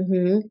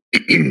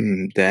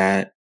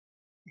 That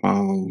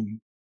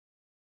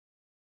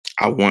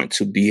I want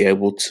to be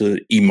able to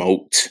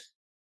emote,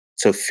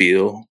 to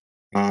feel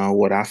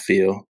what I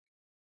feel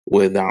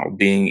without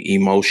being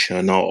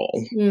emotional,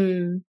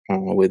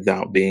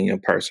 without being a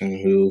person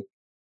who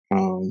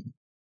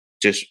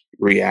just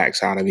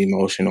reacts out of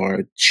emotion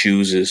or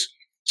chooses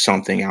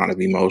something out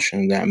of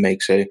emotion that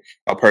makes a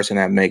person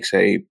that makes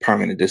a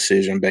permanent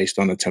decision based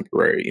on a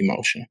temporary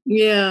emotion.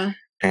 Yeah.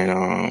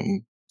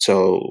 And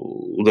so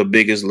the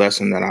biggest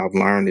lesson that I've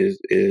learned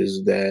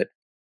is that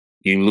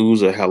you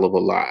lose a hell of a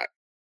lot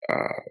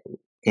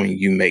when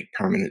you make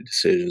permanent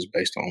decisions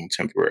based on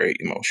temporary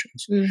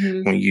emotions,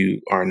 when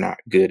you are not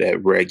good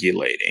at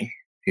regulating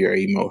your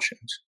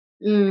emotions.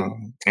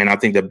 And I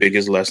think the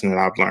biggest lesson that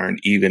I've learned,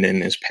 even in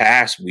this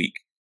past week,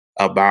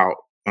 about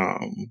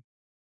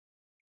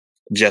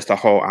just the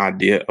whole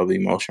idea of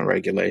emotion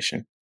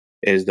regulation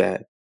is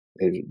that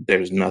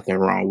there's nothing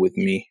wrong with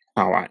me,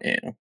 how I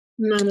am.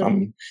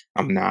 No.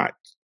 I'm not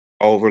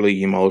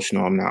overly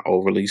emotional. I'm not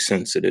overly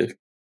sensitive.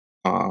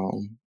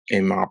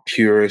 In my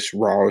purest,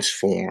 rawest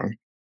form,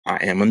 I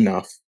am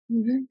enough,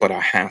 but I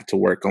have to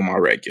work on my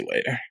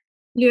regulator.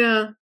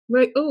 Yeah.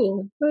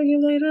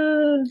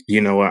 Regulator.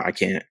 You know what? I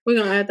can't. We're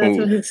going to add that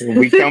to this.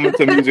 We coming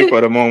to music for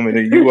the moment,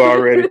 and you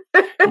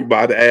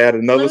about to add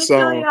another song.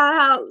 Let me tell y'all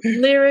how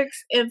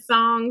lyrics and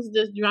songs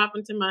just drop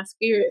into my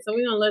spirit. So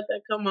we're going to let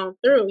that come on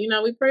through.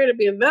 We pray to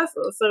be a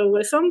vessel. So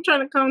if something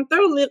trying to come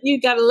through, you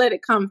got to let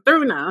it come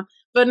through now.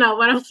 But no,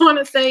 what I want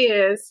to say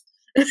is,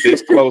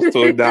 this close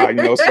to a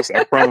diagnosis,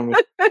 I promise.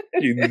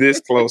 You this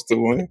close to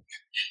one.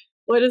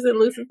 What is it,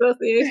 loose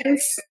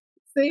associations?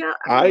 See,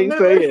 I didn't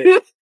say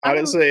it. I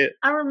didn't say it.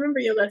 I remember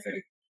your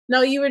lesson.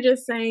 No, you were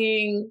just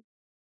saying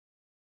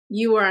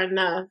you are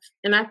enough.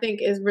 And I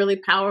think is really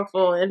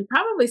powerful and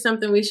probably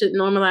something we should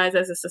normalize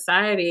as a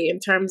society in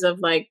terms of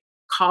like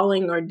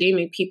calling or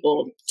deeming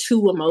people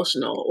too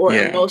emotional or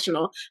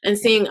emotional and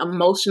seeing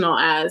emotional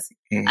as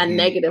a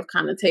negative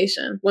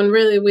connotation when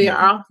really we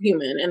are all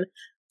human. And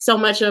so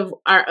much of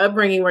our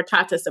upbringing, we're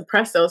taught to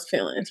suppress those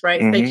feelings,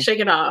 right? Shake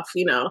it off,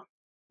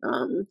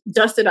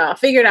 dust it off,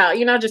 figure it out,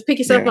 just pick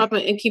yourself up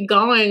and keep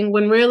going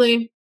when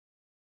really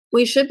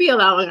we should be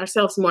allowing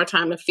ourselves more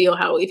time to feel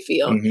how we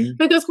feel.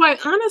 Because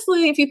quite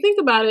honestly, if you think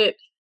about it,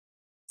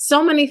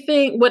 so many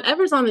things,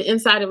 whatever's on the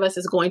inside of us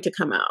is going to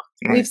come out.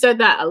 Right. We've said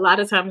that a lot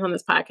of times on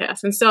this podcast.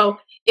 And so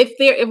if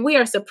we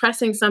are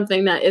suppressing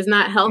something that is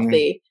not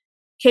healthy,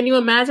 can you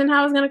imagine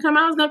how it's going to come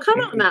out? It's going to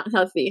come out not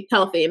healthy.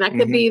 And that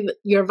could be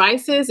your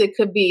vices. It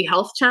could be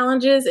health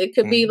challenges. It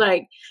could be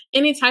like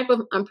any type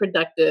of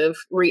unproductive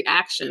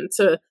reaction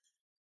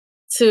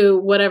to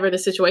whatever the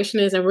situation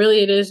is. And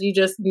really it is, you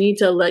just need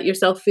to let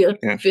yourself feel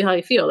how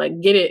you feel,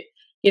 like get it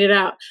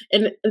out.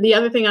 And the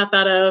other thing I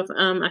thought of,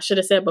 I should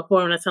have said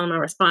before when I tell my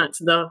response,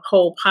 the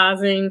whole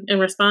pausing and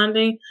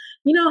responding.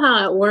 You know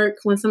how at work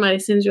when somebody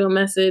sends you a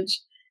message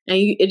and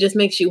it just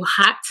makes you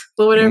hot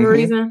for whatever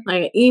reason,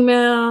 like an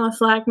email, a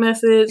Slack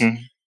message.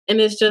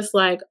 And it's just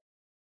like,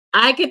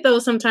 I get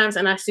those sometimes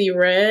and I see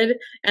red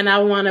and I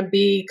want to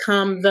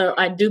become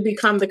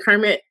the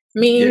Kermit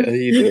meme. Yeah,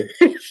 you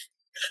do.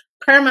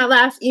 Per my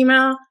last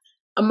email,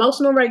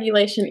 emotional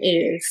regulation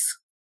is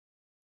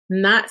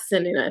not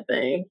sending that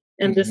thing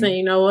and just saying,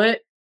 you know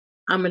what,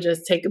 I'm going to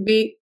just take a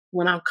beat.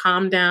 When I'm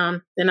calmed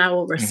down, then I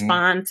will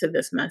respond to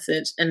this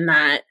message and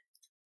not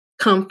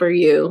come for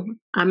you.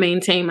 I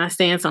maintain my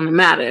stance on the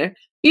matter,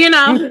 you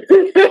know.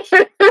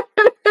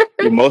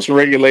 Emotional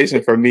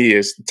regulation for me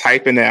is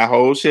typing that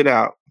whole shit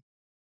out,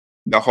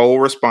 the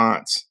whole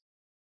response,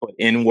 but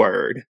in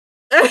Word,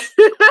 so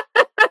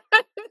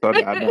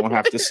that I don't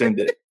have to send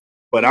it.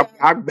 But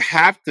I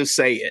have to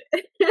say it.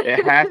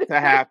 It has to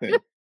happen.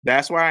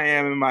 That's where I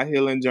am in my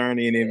healing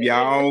journey. And if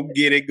y'all don't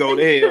get it, go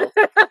to hell.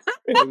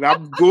 And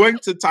I'm going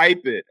to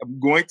type it. I'm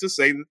going to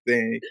say the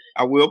thing.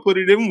 I will put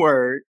it in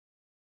Word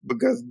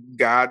because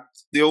God's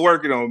still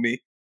working on me.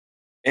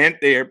 And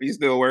therapy's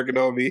still working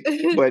on me.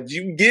 But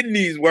you getting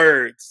these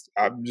words,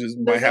 I just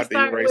might have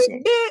to erase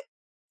them.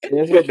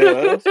 Yes, it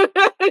does.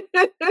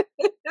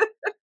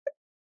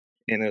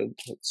 In a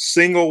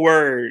single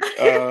word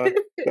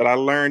that I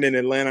learned in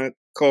Atlanta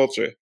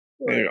culture.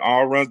 And it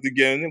all runs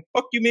together. And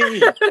fuck you mean?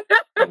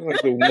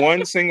 Like the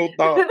one single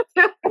thought.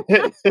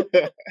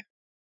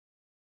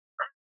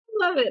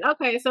 Love it.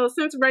 Okay, so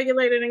since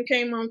Regulated and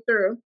came on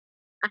through,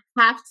 I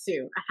have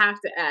to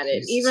add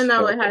it. Even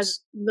though it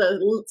has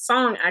the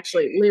song,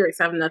 actually lyrics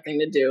have nothing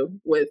to do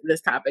with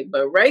this topic,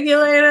 but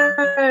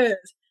regulators,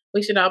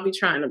 we should all be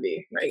trying to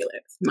be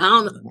regulators. I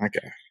don't know.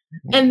 Okay.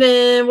 And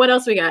then what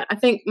else we got? I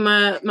think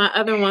my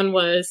other one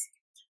was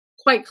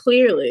quite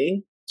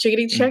clearly,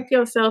 Chickadee, check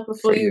yourself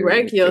before you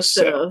wreck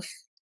yourself.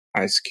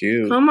 Ice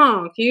Cube. Come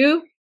on,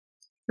 Q.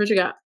 What you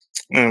got?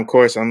 And of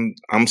course, I'm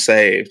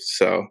saved.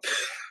 So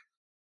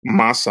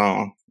my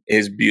song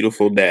is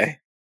 "Beautiful Day"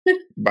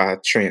 by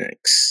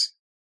Trinix.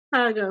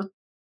 How'd it go?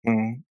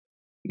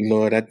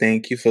 Lord, I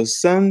thank you for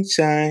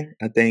sunshine.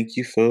 I thank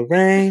you for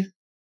rain.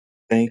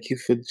 Thank you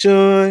for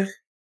joy.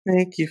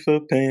 Thank you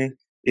for pain.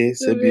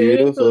 It's a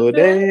beautiful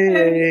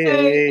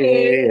day.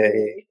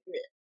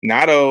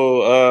 Not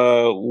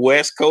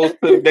West Coast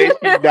to the day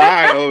she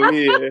died over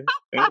here.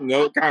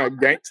 No kind of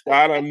gangsta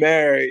I done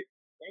married.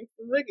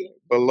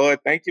 But Lord,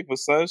 thank you for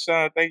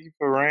sunshine. Thank you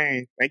for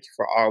rain. Thank you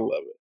for all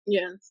of it.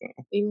 Yeah. So,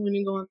 even when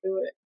you're going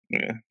through it.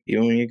 Yeah.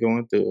 Even when you're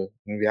going through it.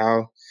 If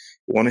y'all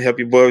want to help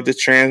your boy with the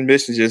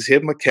transmission, just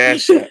hit my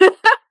Cash App.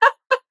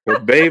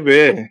 But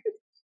baby.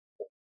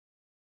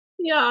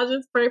 Y'all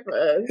just pray for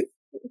us.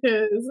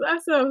 Because I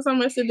still have so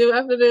much to do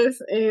after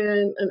this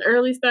and an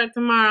early start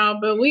tomorrow.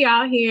 But we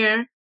out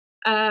here.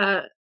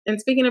 And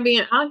speaking of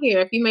being out here,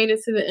 if you made it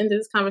to the end of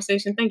this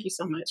conversation, thank you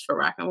so much for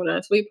rocking with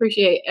us. We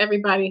appreciate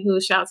everybody who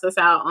shouts us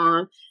out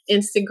on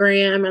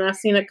Instagram. And I've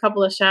seen a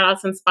couple of shout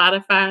outs on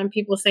Spotify and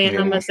people saying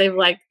how much they've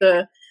liked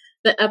the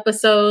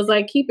episodes.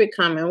 Like, keep it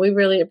coming. We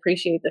really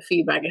appreciate the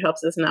feedback. It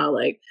helps us know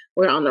like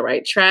we're on the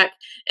right track.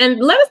 And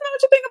let us know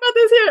what you think about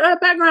this here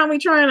background we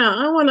trying out.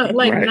 I want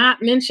to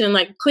not mention,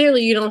 like,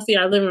 clearly you don't see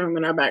our living room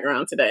in our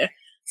background today.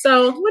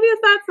 So what are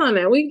your thoughts on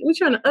that? We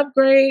trying to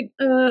upgrade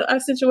our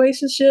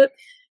situationship,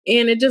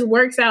 and it just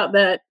works out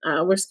that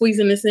we're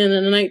squeezing this in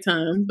the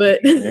nighttime.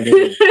 But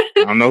I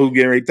don't know who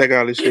getting ready to take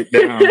all this shit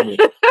down.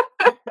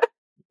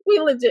 We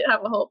legit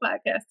have a whole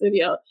podcast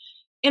studio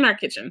in our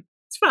kitchen.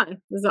 It's fine.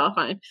 It's all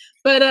fine.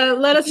 But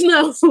let us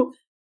know.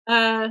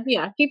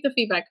 Keep the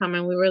feedback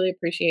coming. We really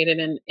appreciate it.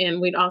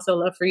 And we'd also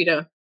love for you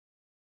to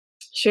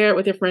share it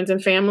with your friends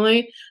and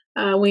family.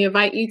 We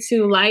invite you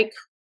to like,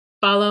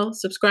 follow,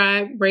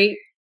 subscribe, rate,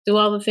 do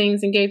all the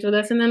things, engage with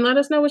us, and then let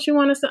us know what you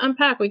want us to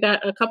unpack. We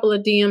got a couple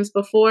of DMs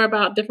before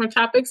about different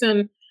topics,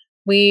 and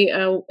we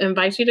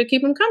invite you to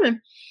keep them coming.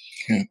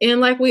 Yeah.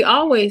 And like we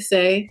always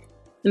say,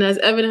 and as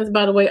evidenced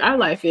by the way our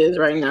life is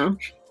right now,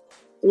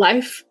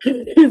 life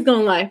is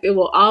gonna life. It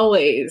will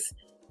always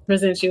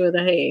present you with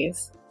a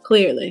haze,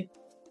 clearly.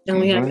 And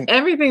we have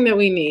everything that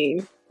we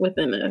need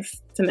within us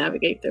to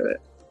navigate through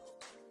it.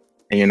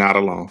 And you're not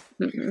alone.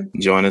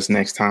 Join us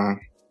next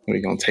time.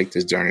 We're going to take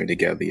this journey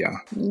together, y'all.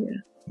 Yeah.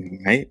 All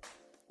right?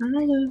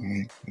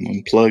 I'm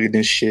unplugging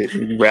this shit.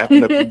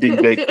 Wrapping up the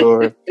DJ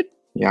cord.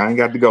 Yeah, I ain't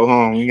got to go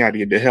home. We got to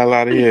get the hell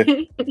out of here.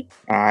 All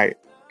right.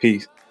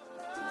 Peace.